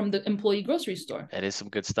cheap from the employee grocery store. That is some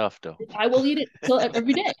good stuff, though. I will eat it till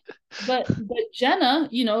every day. But Jenna,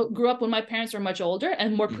 grew up when my parents were much older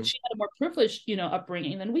and more. Hmm. She had a more privileged,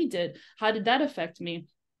 upbringing than we did. How did that affect me?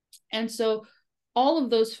 And so all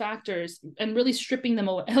of those factors and really stripping them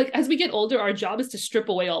away. Like as we get older, our job is to strip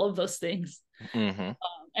away all of those things. Hmm.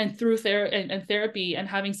 And through and therapy and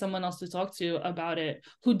having someone else to talk to about it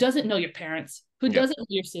who doesn't know your parents, who Yep. doesn't know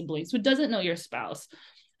your siblings, who doesn't know your spouse,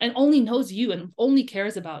 and only knows you and only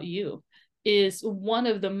cares about you is one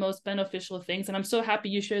of the most beneficial things. And I'm so happy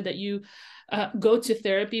you shared that you go to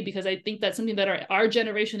therapy, because I think that's something that our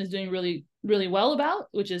generation is doing really, really well about,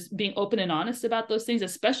 which is being open and honest about those things,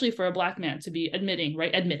 especially for a Black man to be admitting,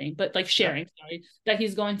 but like Yep. sharing, sorry, that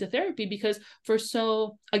he's going to therapy, because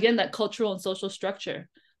again, that cultural and social structure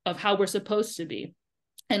of how we're supposed to be.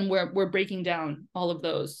 And we're breaking down all of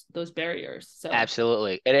those barriers. So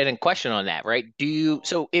Absolutely. And then a question on that, right?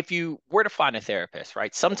 So if you were to find a therapist,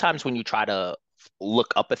 right? Sometimes when you try to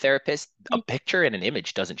look up a therapist, a picture and an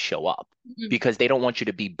image doesn't show up because they don't want you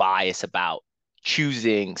to be biased about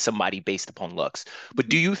choosing somebody based upon looks. But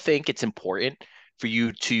do you think it's important for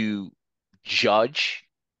you to judge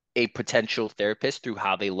a potential therapist through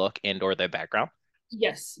how they look and or their background?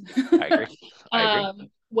 yes. I agree. I agree.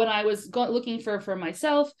 When I was looking for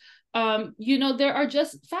myself, there are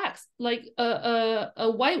just facts. Like a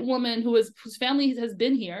white woman whose family has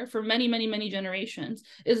been here for many, many, many generations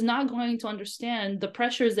is not going to understand the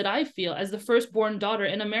pressures that I feel as the firstborn daughter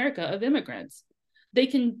in America of immigrants. They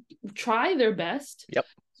can try their best Yep.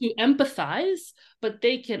 to empathize, but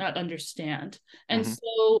they cannot understand. And Hmm.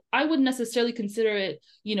 so I wouldn't necessarily consider it,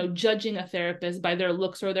 judging a therapist by their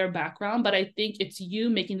looks or their background, but I think it's you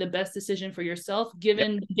making the best decision for yourself, Yep.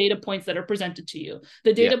 given the data points that are presented to you.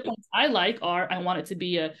 The Yep. data points I like are, I want it to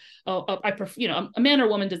be I prefer, a man or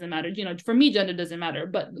woman doesn't matter. For me, gender doesn't matter,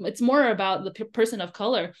 but it's more about the person of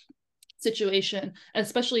color situation,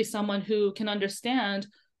 especially someone who can understand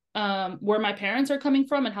where my parents are coming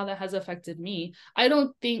from and how that has affected me. I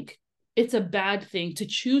don't think it's a bad thing to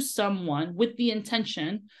choose someone with the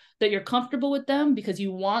intention that you're comfortable with them because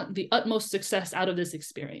you want the utmost success out of this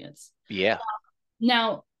experience. Yeah.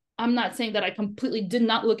 Now, I'm not saying that I completely did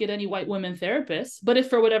not look at any white women therapists, but if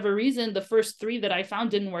for whatever reason the first three that I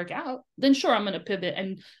found didn't work out, then sure, I'm going to pivot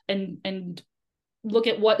and look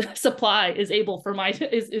at what supply is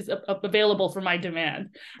available for my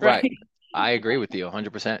demand, Right. right? I agree with you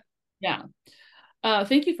 100%. Yeah.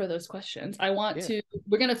 Thank you for those questions. Yeah.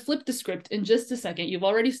 We're going to flip the script in just a second. You've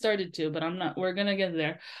already started to, but we're going to get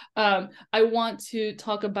there. I want to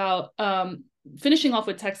talk about finishing off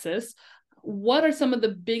with Texas. What are some of the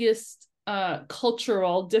biggest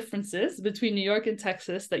cultural differences between New York and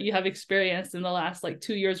Texas that you have experienced in the last like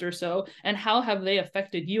 2 years or so? And how have they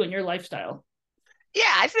affected you and your lifestyle? Yeah,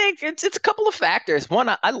 I think it's a couple of factors. One,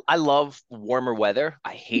 I love warmer weather.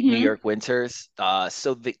 I hate New Mm-hmm. York winters.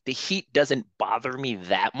 So the heat doesn't bother me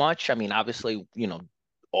that much. I mean, obviously,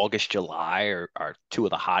 August, July are two of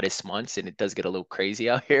the hottest months, and it does get a little crazy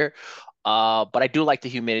out here. But I do like the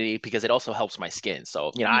humidity because it also helps my skin.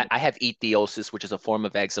 So, I have ethiosis, which is a form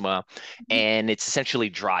of eczema, and it's essentially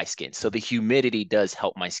dry skin. So the humidity does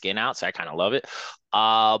help my skin out. So I kind of love it.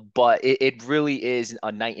 But it really is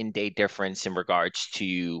a night and day difference in regards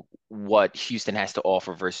to what Houston has to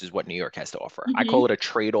offer versus what New York has to offer. I call Mm-hmm. it a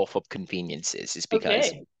trade-off of conveniences, is because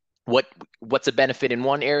Okay. what what's a benefit in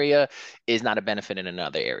one area is not a benefit in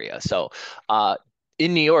another area. So uh,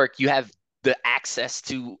 in New York, you have the access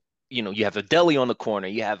to, you have a deli on the corner,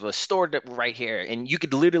 you have a store right here, and you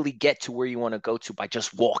could literally get to where you want to go to by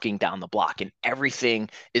just walking down the block, and everything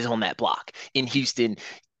is on that block. In Houston,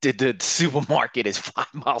 the supermarket is 5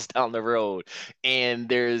 miles down the road, and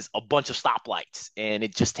there's a bunch of stoplights, and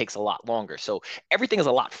it just takes a lot longer. So everything is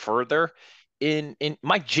a lot further. In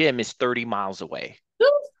my gym is 30 miles away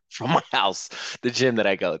from my house, the gym that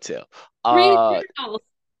I go to. Three Uh, miles.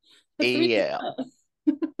 That's 3 yeah, miles.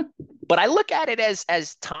 but I look at it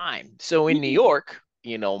as time. So in New York,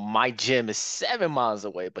 my gym is 7 miles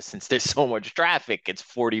away, but since there's so much traffic, it's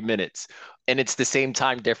 40 minutes. And it's the same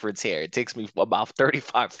time difference here. It takes me about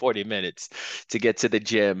 35, 40 minutes to get to the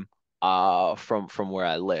gym from where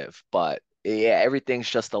I live. But yeah, everything's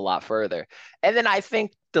just a lot further. And then I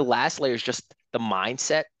think the last layer is just the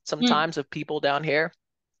mindset Mm, sometimes of people down here.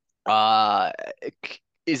 Uh,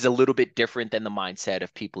 is a little bit different than the mindset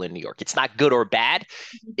of people in New York. It's not good or bad.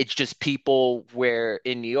 It's just people where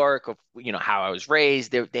in New York, of how I was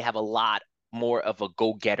raised, they have a lot more of a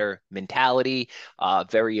go-getter mentality,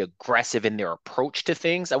 very aggressive in their approach to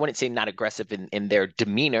things. I wouldn't say not aggressive in their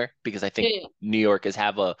demeanor, because I think Yeah. New Yorkers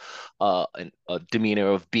have a demeanor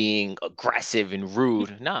of being aggressive and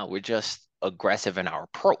rude. No, we're just aggressive in our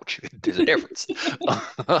approach. There's a difference.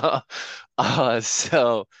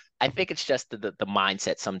 So I think it's just the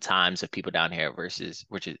mindset sometimes of people down here versus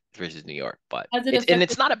New York. But Has it it's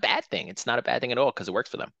affected not a bad thing. It's not a bad thing at all because it works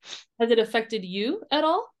for them. has it affected you at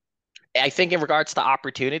all? I think in regards to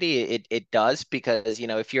opportunity, it does, because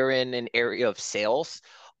if you're in an area of sales,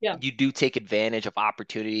 Yeah. you do take advantage of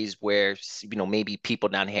opportunities where maybe people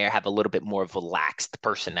down here have a little bit more relaxed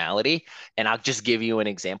personality. And I'll just give you an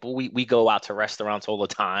example. We go out to restaurants all the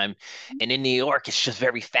time, and in New York, it's just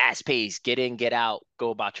very fast paced. Get in, get out, go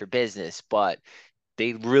about your business. But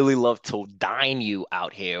they really love to dine you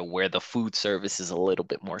out here, where the food service is a little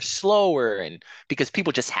bit more slower, and because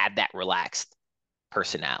people just have that relaxed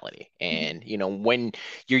personality. And when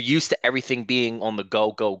you're used to everything being on the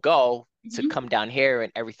go, go, go, to Mhm. come down here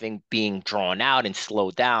and everything being drawn out and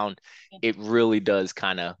slowed down, it really does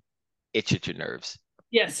kind of itch at your nerves.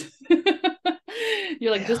 Yes.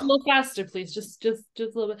 You're like, just Yeah. a little faster, please. Just a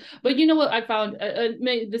little bit. But you know what I found?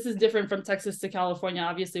 This is different from Texas to California,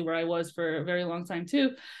 obviously, where I was for a very long time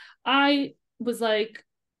too. I was like,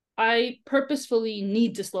 I purposefully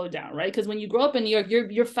need to slow down, right? Because when you grow up in New York,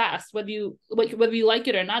 you're fast, whether you like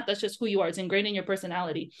it or not. That's just who you are. It's ingrained in your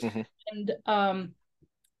personality. Hmm. And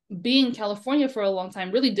being in California for a long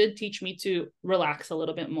time really did teach me to relax a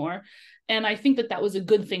little bit more. And I think that that was a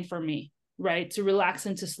good thing for me, right? To relax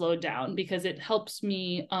and to slow down, because it helps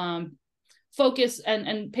me focus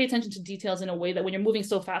and pay attention to details in a way that when you're moving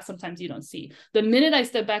so fast, sometimes you don't see. The minute I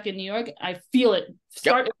step back in New York, I feel it Yep.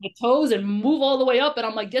 start at the toes and move all the way up. And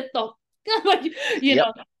I'm like, get the, like, you Yep.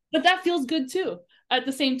 know, but that feels good too at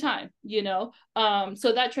the same time.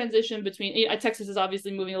 So that transition between Texas is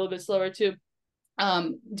obviously moving a little bit slower too.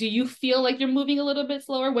 Do you feel like you're moving a little bit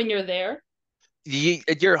slower when you're there?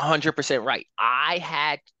 You're 100% right. I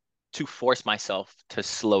had to force myself to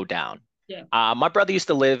slow down. Yeah. My brother used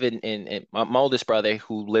to live in my oldest brother,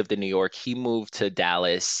 who lived in New York. He moved to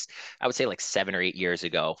Dallas, I would say like 7 or 8 years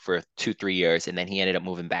ago, for 2, 3 years, and then he ended up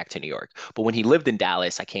moving back to New York. But when he lived in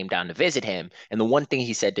Dallas, I came down to visit him, and the one thing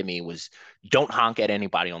he said to me was, "Don't honk at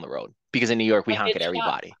anybody on the road." Because in New York, we I honk get at shot.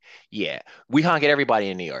 everybody. Yeah, we honk at everybody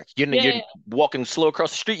in New York. You're Yeah. walking slow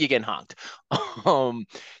across the street, you're getting honked. Um,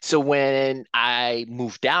 so when I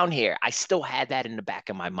moved down here, I still had that in the back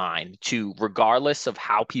of my mind to, regardless of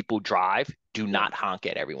how people drive, do Yeah. not honk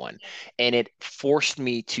at everyone. And it forced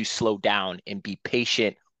me to slow down and be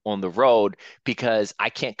patient on the road, because I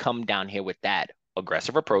can't come down here with that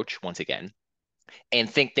aggressive approach once again and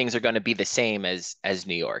think things are going to be the same as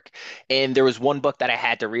New York. And there was one book that I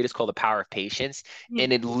had to read. It's called The Power of Patience, and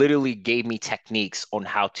Mm-hmm. it literally gave me techniques on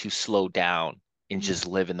how to slow down and Mm-hmm. just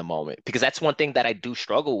live in the moment. Because that's one thing that I do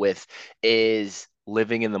struggle with, is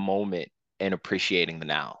living in the moment and appreciating the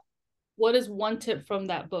now. What is one tip from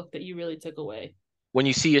that book that you really took away? When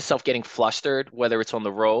you see yourself getting flustered, whether it's on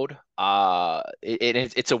the road,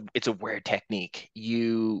 it's a weird technique.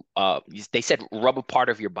 They said rub a part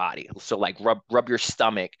of your body, so like rub your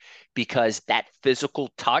stomach, because that physical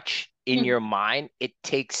touch in Mm. your mind, it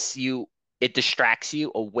distracts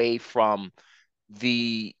you away from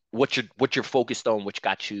the what you're focused on, which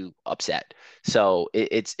got you upset. So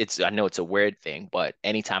it's I know it's a weird thing, but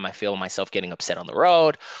anytime I feel myself getting upset on the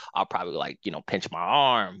road, I'll probably, like, pinch my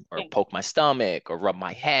arm or Yeah. poke my stomach or rub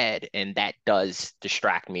my head, and that does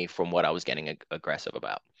distract me from what I was getting aggressive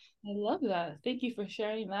about. I love that. Thank you for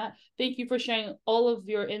sharing that. Thank you for sharing all of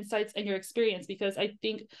your insights and your experience, because I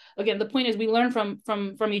think, again, the point is we learn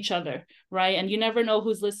from each other, right? And you never know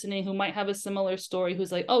who's listening, who might have a similar story,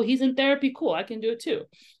 who's like, "Oh, he's in therapy, cool, I can do it too."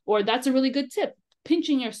 Or that's a really good tip.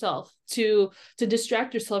 Pinching yourself to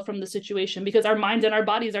distract yourself from the situation, because our minds and our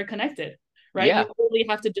bodies are connected, right? Yeah, You really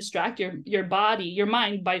have to distract your body, your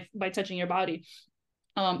mind by touching your body.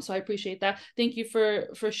 So I appreciate that. Thank you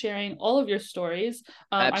for sharing all of your stories.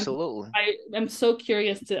 absolutely. I am so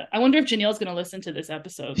curious to. I wonder if Janelle's going to listen to this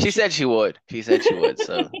episode. She said she would. She said she would.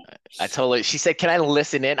 So I told her. She said, "Can I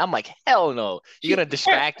listen in?" I'm like, "Hell no! You're gonna her,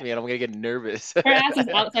 distract me, and I'm gonna get nervous." her ass is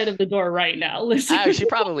outside of the door right now. Listen. She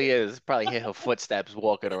probably is. Probably hear her footsteps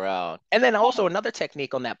walking around. And then also another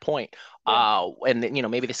technique on that point, Yeah. and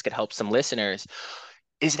maybe this could help some listeners,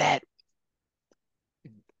 is that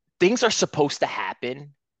things are supposed to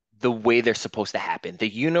happen the way they're supposed to happen. The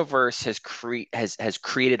universe has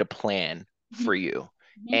created a plan Mhm. for you.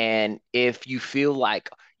 Mhm. And if you feel like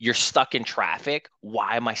you're stuck in traffic,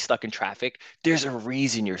 why am I stuck in traffic? There's a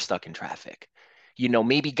reason you're stuck in traffic.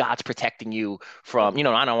 Maybe God's protecting you from,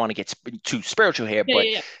 I don't want to get too spiritual here, Yeah, but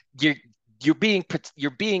yeah, you're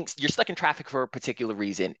you're stuck in traffic for a particular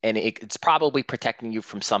reason, and it's probably protecting you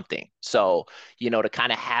from something. So, to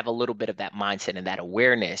kind of have a little bit of that mindset and that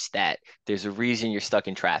awareness that there's a reason you're stuck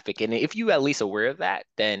in traffic. And if you at least aware of that,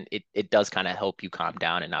 then it does kind of help you calm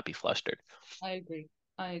down and not be flustered. I agree.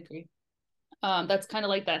 I agree. That's kind of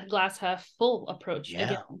like that glass half full approach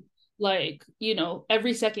again. Yeah. Like,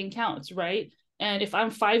 every second counts, right? And if I'm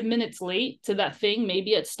 5 minutes late to that thing,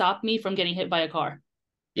 maybe it stopped me from getting hit by a car.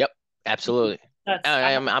 Yep. Absolutely. That's I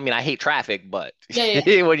I, have I mean, I hate traffic, but yeah,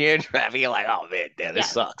 yeah, when you're in traffic, you're like, oh man, damn, this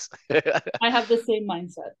yeah. sucks. I have the same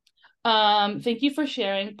mindset. Thank you for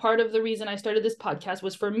sharing. Part of the reason I started this podcast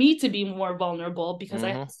was for me to be more vulnerable because I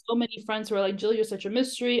have Hmm. so many friends who are like, Jill, you're such a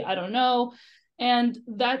mystery. I don't know. And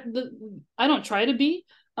I don't try to be.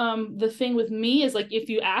 The thing with me is like, if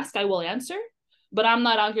you ask, I will answer, but I'm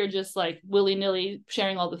not out here just like willy-nilly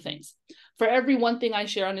sharing all the things. For every one thing I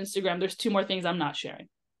share on Instagram, there's two more things I'm not sharing.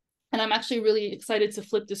 And I'm actually really excited to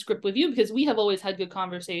flip the script with you because we have always had good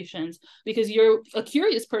conversations because you're a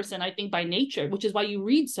curious person, I think, by nature, which is why you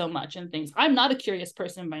read so much and things. I'm not a curious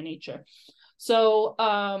person by nature. So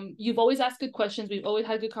you've always asked good questions. We've always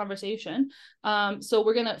had good conversation. So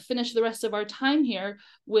we're going to finish the rest of our time here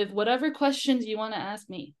with whatever questions you want to ask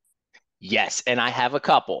me. Yes, and I have a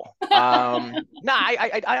couple. No,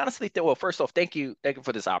 I honestly think. Well, first off, thank you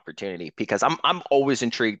for this opportunity because I'm always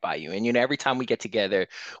intrigued by you, and every time we get together,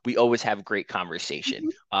 we always have great conversation.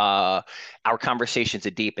 Mm-hmm. Our conversations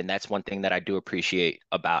are deep, and that's one thing that I do appreciate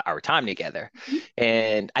about our time together.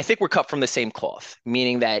 And I think we're cut from the same cloth,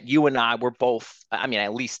 meaning that you and I were both. I mean,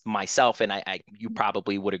 at least myself and you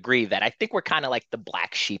probably would agree that I think we're kind of like the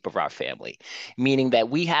black sheep of our family, meaning that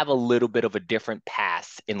we have a little bit of a different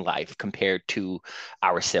path in life compared to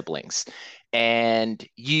our siblings. And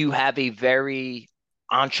you have a very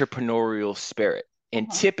entrepreneurial spirit. And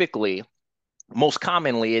Uh-huh. typically, most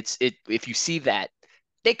commonly, if you see that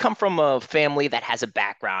they come from a family that has a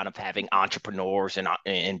background of having entrepreneurs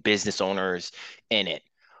and business owners in it.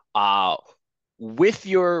 Uh, with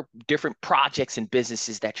your different projects and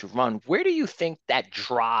businesses that you run, where do you think that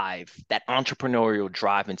drive, that entrepreneurial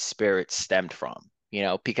drive and spirit stemmed from?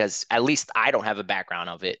 Because at least I don't have a background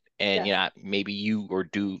of it, and Yeah. maybe you or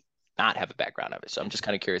do not have a background of it. So I'm just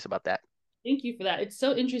kind of curious about that. Thank you for that. It's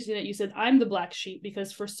so interesting that you said I'm the black sheep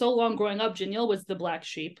because for so long growing up, Janelle was the black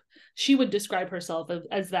sheep. She would describe herself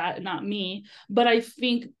as that, not me. But I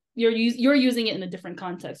think you're using it in a different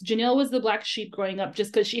context. Janelle was the black sheep growing up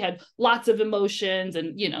just because she had lots of emotions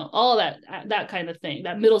and all that kind of thing,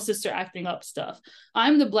 that middle sister acting up stuff.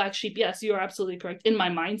 I'm the black sheep. Yes, you are absolutely correct in my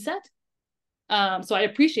mindset. So I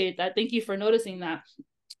appreciate that. Thank you for noticing that.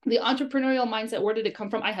 The entrepreneurial mindset, where did it come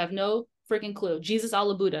from? I have no freaking clue. Jesus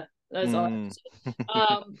Allah Buddha. That's all I have Mm. to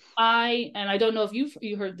say. I don't know if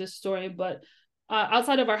you heard this story, but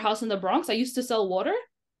outside of our house in the Bronx, I used to sell water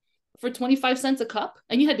for 25 cents a cup,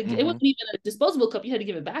 and it Hmm. wasn't even a disposable cup. You had to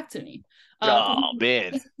give it back to me. Oh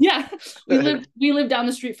man. Yeah, we lived down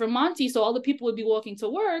the street from Monty, so all the people would be walking to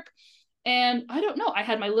work. And I don't know. I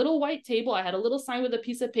had my little white table. I had a little sign with a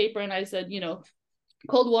piece of paper, and I said,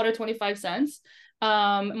 cold water 25 cents.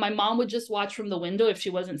 My mom would just watch from the window if she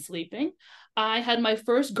wasn't sleeping. I had my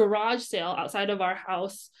first garage sale outside of our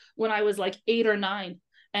house when I was like 8 or 9,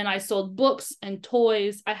 and I sold books and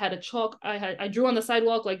toys. I had a chalk. I drew on the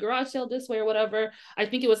sidewalk like garage sale this way or whatever. I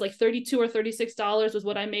think it was like $32 or $36 was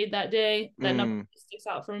what I made that day. That number Mm. sticks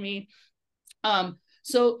out for me.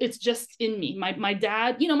 So it's just in me. My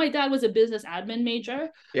dad, my dad was a business admin major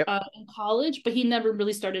Yep. in college, but he never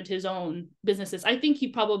really started his own businesses. I think he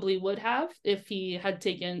probably would have if he had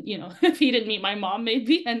taken, if he didn't meet my mom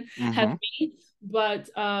maybe and have Hmm. me. But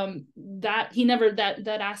that he never that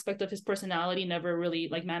aspect of his personality never really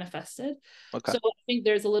like manifested. Okay. So I think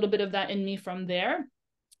there's a little bit of that in me from there.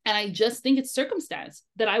 And I just think it's circumstance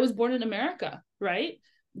that I was born in America, right?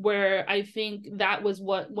 Where I think that was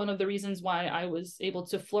one of the reasons why I was able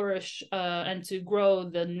to flourish and to grow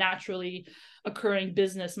the naturally occurring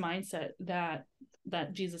business mindset that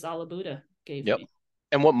Jesus Allah Buddha gave Yep. me.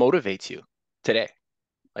 And what motivates you today,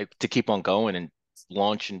 like to keep on going and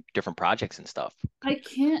launching different projects and stuff? I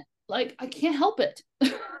can't help it.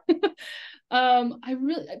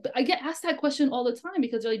 I get asked that question all the time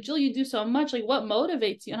because they're like, Jill, you do so much. Like, what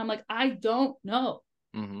motivates you? And I'm like, I don't know.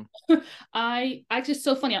 Hmm. I actually, it's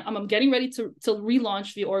so funny. I'm getting ready to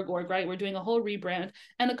relaunch the org, right? We're doing a whole rebrand.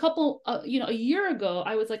 And a year ago,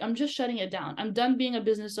 I was like, I'm just shutting it down. I'm done being a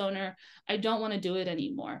business owner. I don't want to do it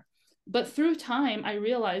anymore. But through time, I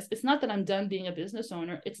realized it's not that I'm done being a business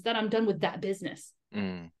owner, it's that I'm done with that business.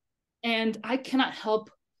 And I cannot help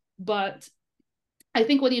but, I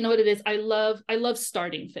think what it is, I love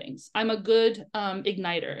starting things. I'm a good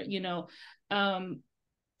igniter,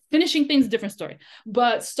 finishing things, different story,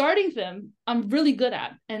 but starting them I'm really good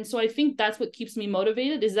at. And so I think that's what keeps me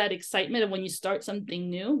motivated, is that excitement of when you start something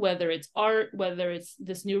new, whether it's art, whether it's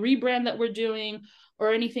this new rebrand that we're doing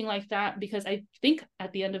or anything like that, because I think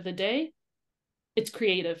at the end of the day it's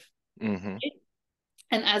creative. Right?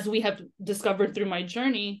 And as we have discovered through my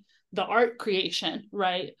journey, the art creation,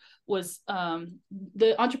 right, was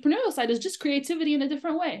the entrepreneurial side is just creativity in a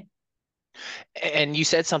different way. And you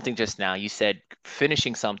said something just now. You said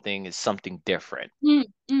finishing something is something different.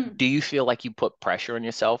 Do you feel like you put pressure on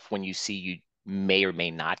yourself when you see you may or may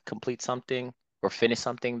not complete something or finish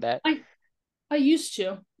something that? I used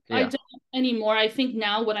to. I Yeah. don't anymore. I think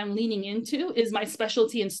now what I'm leaning into is my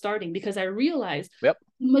specialty in starting, because I realize Yep.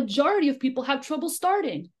 the majority of people have trouble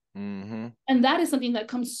starting. And that is something that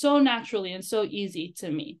comes so naturally and so easy to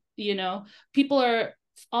me. People are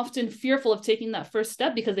often fearful of taking that first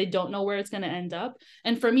step because they don't know where it's going to end up.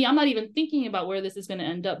 And for me, I'm not even thinking about where this is going to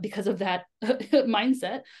end up because of that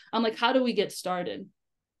mindset. I'm like, how do we get started?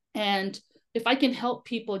 And if I can help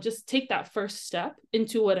people just take that first step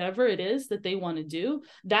into whatever it is that they want to do,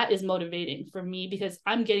 that is motivating for me, because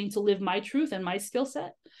I'm getting to live my truth and my skill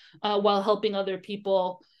set while helping other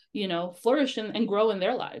people, flourish and grow in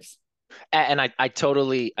their lives. And I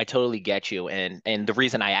totally get you. And the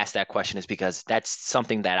reason I asked that question is because that's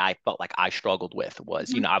something that I felt like I struggled with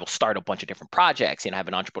was, I will start a bunch of different projects, I have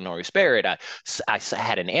an entrepreneurial spirit. I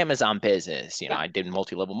had an Amazon business, I did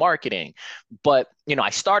multi-level marketing, but, I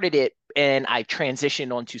started it and I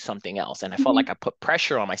transitioned onto something else. And I felt like I put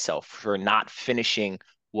pressure on myself for not finishing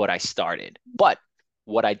what I started. But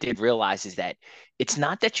what I did realize is that it's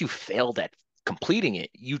not that you failed at completing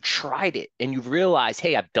it. You tried it and you realize,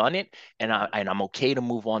 hey, I've done it, and I'm okay to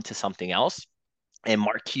move on to something else. And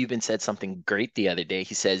Mark Cuban said something great the other day.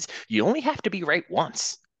 He says, you only have to be right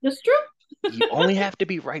once. That's true. You only have to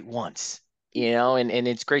be right once. And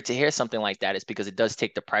it's great to hear something like that. It's because it does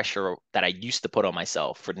take the pressure that I used to put on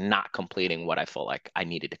myself for not completing what I felt like I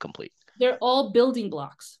needed to complete. They're all building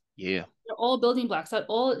blocks. Yeah. They're all building blocks. That's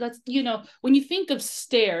when you think of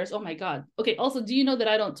stairs, oh my God. Okay, also, do you know that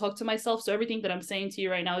I don't talk to myself? So everything that I'm saying to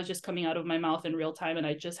you right now is just coming out of my mouth in real time. And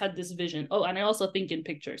I just had this vision. Oh, and I also think in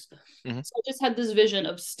pictures. So I just had this vision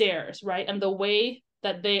of stairs, right? And the way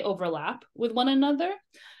that they overlap with one another,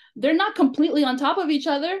 they're not completely on top of each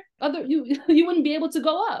other. You wouldn't be able to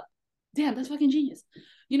go up. Damn, that's fucking genius.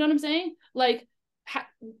 You know what I'm saying? Like,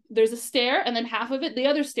 there's a stair, and then half of it the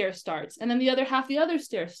other stair starts, and then the other half the other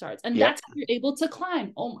stair starts, and Yep. that's how you're able to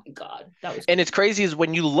climb. Oh my God, that was And cool. it's crazy is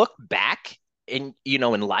when you look back in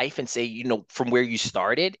life and say, from where you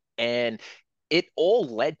started, and it all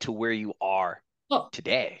led to where you are Oh,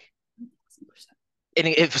 today. And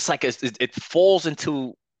it's like it falls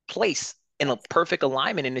into place in a perfect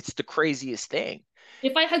alignment, and it's the craziest thing.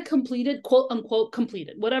 if I had completed, quote unquote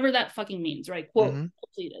completed, whatever that fucking means, right? Quote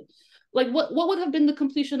completed. Like what would have been the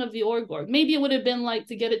completion of the org? Maybe it would have been like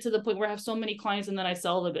to get it to the point where I have so many clients and then I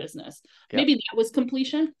sell the business. Yep. Maybe that was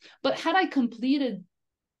completion. But had I completed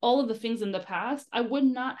all of the things in the past, I would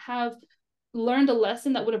not have learned a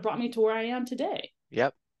lesson that would have brought me to where I am today.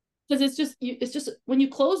 Yep. Because it's just when you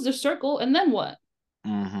close the circle, and then what?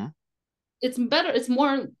 It's better. It's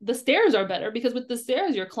more, the stairs are better, because with the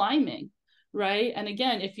stairs you're climbing, right? And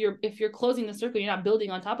again, if you're closing the circle, you're not building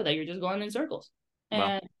on top of that. You're just going in circles.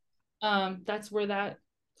 Well, And that's where that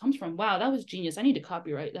comes from. Wow, that was genius. I need to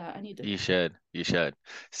copyright that. I need to. you should. You should.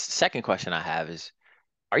 Second question I have is,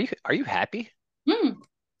 are you happy?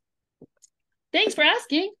 Thanks for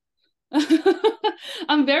asking.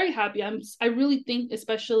 I'm very happy. I really think,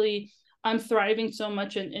 especially, I'm thriving so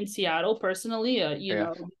much in Seattle personally.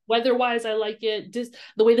 Yeah. Weather-wise, I like it. Just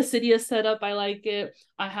the way the city is set up, I like it.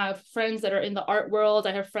 I have friends that are in the art world.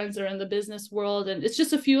 I have friends that are in the business world, and it's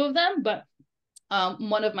just a few of them. But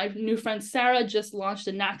one of my new friends, Sarah, just launched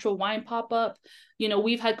a natural wine pop-up.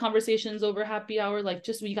 We've had conversations over happy hour, like,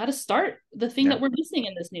 just we got to start the thing Yeah. that we're missing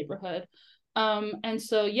in this neighborhood. And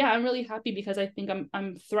so, yeah, I'm really happy because I think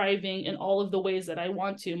I'm thriving in all of the ways that I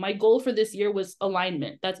want to. My goal for this year was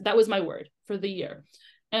alignment. That was my word for the year.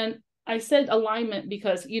 And I said alignment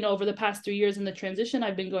because, over the past 3 years in the transition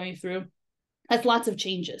I've been going through, that's lots of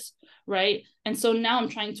changes, right? And so now I'm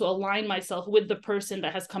trying to align myself with the person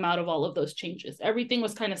that has come out of all of those changes. Everything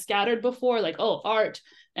was kind of scattered before, like, oh, art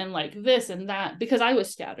and like this and that, because I was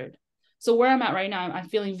scattered. So where I'm at right now, I'm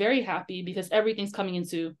feeling very happy because everything's coming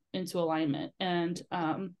into alignment and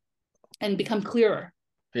become clearer.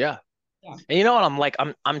 Yeah. Yeah. And you know what?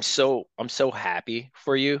 I'm so happy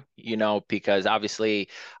for you, because obviously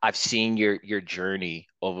I've seen your journey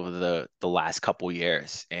over the last couple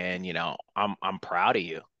years, and I'm proud of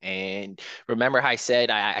you. And remember how I said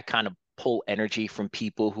I kind of pull energy from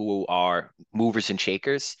people who are movers and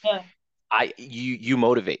shakers. Yeah. You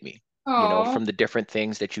motivate me, Oh. from the different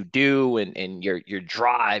things that you do, and your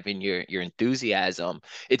drive and your enthusiasm.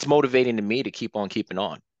 It's motivating to me to keep on keeping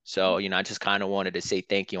on. So, I just kind of wanted to say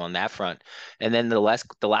thank you on that front. And then the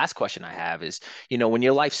last question I have is, when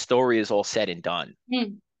your life story is all said and done,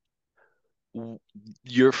 Mm. w-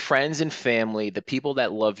 your friends and family, the people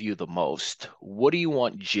that love you the most, what do you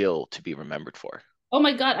want Jill to be remembered for? Oh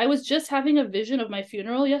my God, I was just having a vision of my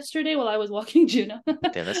funeral yesterday while I was walking Juno.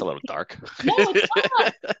 Damn, that's a little dark. No, it's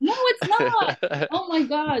not. No, it's not. Oh my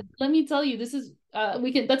God. Let me tell you, this is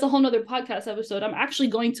we can that's a whole nother podcast episode. I'm actually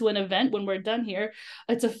going to an event when we're done here.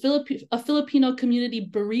 It's a Filipino community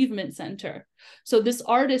bereavement center. So this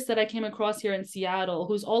artist that I came across here in Seattle,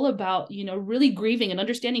 who's all about, really grieving and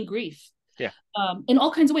understanding grief. Yeah, In all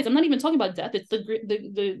kinds of ways. I'm not even talking about death. It's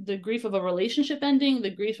the grief of a relationship ending, the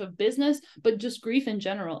grief of business, but just grief in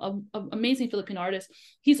general. A amazing Filipino artist.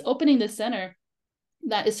 He's opening this center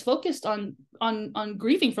that is focused on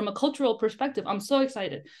grieving from a cultural perspective. I'm so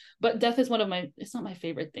excited. But death is it's not my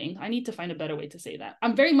favorite thing. I need to find a better way to say that.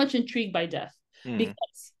 I'm very much intrigued by death mm,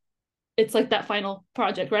 because it's like that final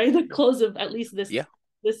project, right? The close of at least yeah.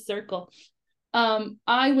 this circle.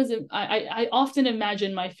 I often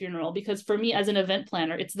imagine my funeral because for me as an event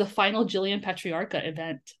planner, it's the final Jillian Patriarcha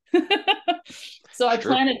event. So It's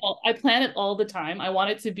true. I plan it all the time. I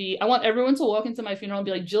want everyone to walk into my funeral and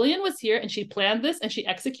be like, Jillian was here and she planned this and she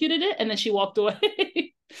executed it and then she walked away.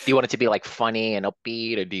 Do you want it to be like funny and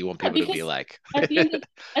upbeat, or do you want people to be Because like, at the end of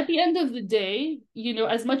at the end of the day,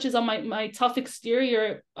 as much as on my tough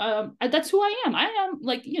exterior, that's who I am. I am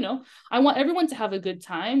like, I want everyone to have a good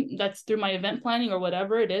time. That's through my event planning or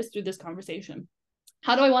whatever it is through this conversation.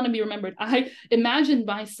 How do I want to be remembered? I imagined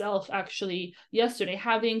myself actually yesterday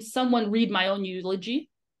having someone read my own eulogy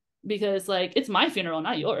because like it's my funeral,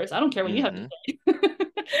 not yours. I don't care what you have to hmm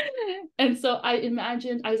say. And so I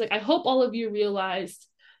was like, I hope all of you realized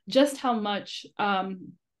just how much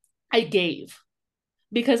I gave,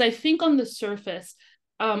 because I think on the surface,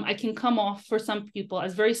 I can come off for some people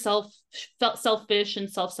as very felt selfish and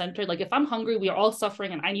self-centered. Like if I'm hungry, we are all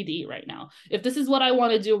suffering and I need to eat right now. If this is what I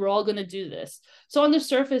want to do, we're all going to do this. So on the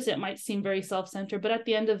surface, it might seem very self-centered, but at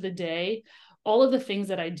the end of the day, all of the things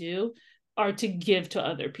that I do are to give to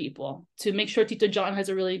other people, to make sure Tito John has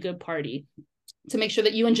a really good party, to make sure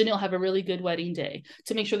that you and Janelle have a really good wedding day,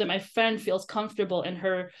 to make sure that my friend feels comfortable in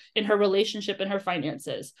her relationship and her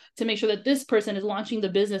finances, to make sure that this person is launching the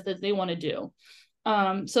business that they want to do.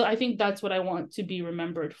 So I think that's what I want to be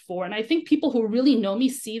remembered for. And I think people who really know me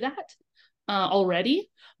see that already,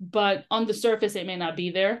 but on the surface, it may not be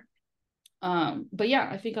there. But yeah,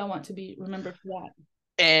 I think I want to be remembered for that.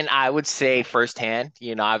 And I would say firsthand,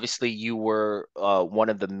 obviously you were one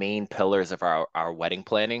of the main pillars of our wedding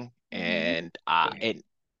planning, Mhm. and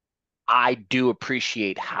I do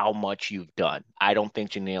appreciate how much you've done. I don't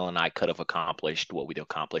think Janelle and I could have accomplished what we've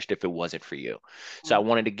accomplished if it wasn't for you. So I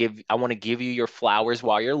want to give you your flowers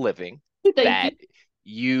while you're living, Thank you. that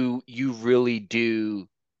you really do,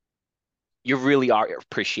 you really are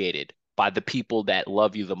appreciated by the people that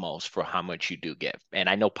love you the most for how much you do give. And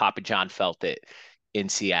I know Papa John felt it in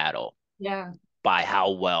Seattle Yeah, by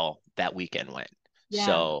how well that weekend went. yeah.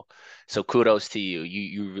 So kudos to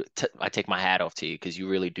you. I take my hat off to you because you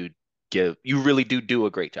really do a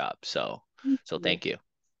great job. So thank you.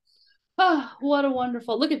 Oh, what a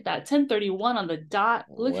wonderful look at that. 10:31 on the dot.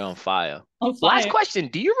 Look We're on fire. on Last fire. question.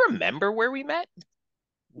 Do you remember where we met?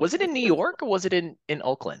 Was it in New York or was it in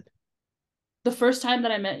Oakland? The first time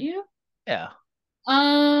that I met you? Yeah.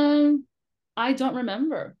 Um, I don't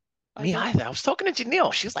remember. I Me don't. either. I was talking to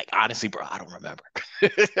Janelle. She's like, honestly, bro, I don't remember.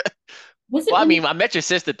 Was it Well, I in mean, I met your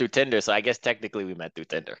sister through Tinder, so I guess technically we met through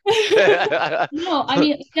Tinder. No, I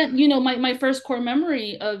mean, again, my first core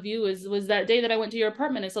memory of you was that day that I went to your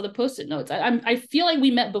apartment and saw the post-it notes. I feel like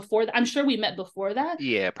we met before that. I'm sure we met before that,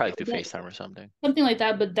 Yeah, probably through FaceTime or something. something like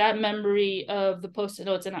that. But that memory of the post-it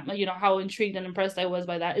notes and how intrigued and impressed I was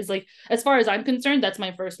by that is like, as far as I'm concerned, that's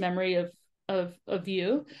my first memory of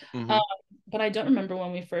you. Um, hmm but I don't remember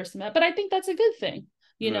when we first met. But I think that's a good thing.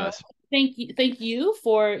 You know, Yes. thank you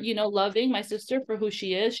for loving my sister for who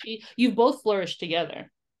she is. You've both flourished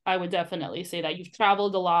together. I would definitely say that you've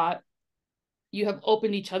traveled a lot. You have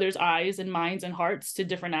opened each other's eyes and minds and hearts to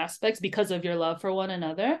different aspects because of your love for one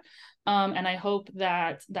another. And I hope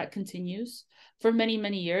that that continues for many,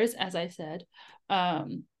 many years, as I said.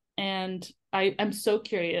 Um, And I'm so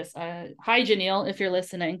curious. Hi, Janelle, if you're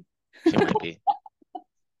listening. She might be.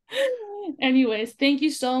 Anyways, thank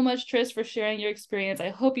you so much, Tris, for sharing your experience. I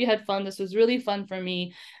hope you had fun. This was really fun for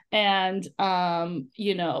me. And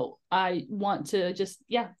I want to just,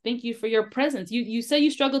 thank you for your presence. You say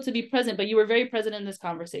you struggled to be present, but you were very present in this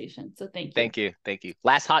conversation. So thank you. Thank you.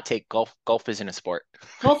 Last hot take, golf isn't a sport.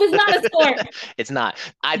 Golf is not a sport. It's not.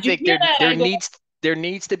 I Did you think hear that, there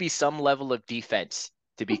needs to be some level of defense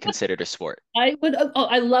to be considered a sport. I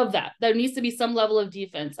love that. There needs to be some level of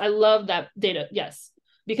defense. I love that data. Yes,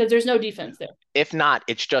 because there's no defense there. If not,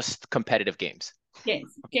 it's just competitive games.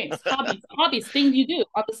 Games, hobbies, things you do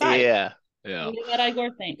on the side. Yeah. That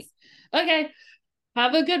Igor, thanks. Okay.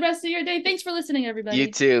 Have a good rest of your day. Thanks for listening, everybody.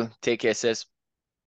 You too. Take care, sis.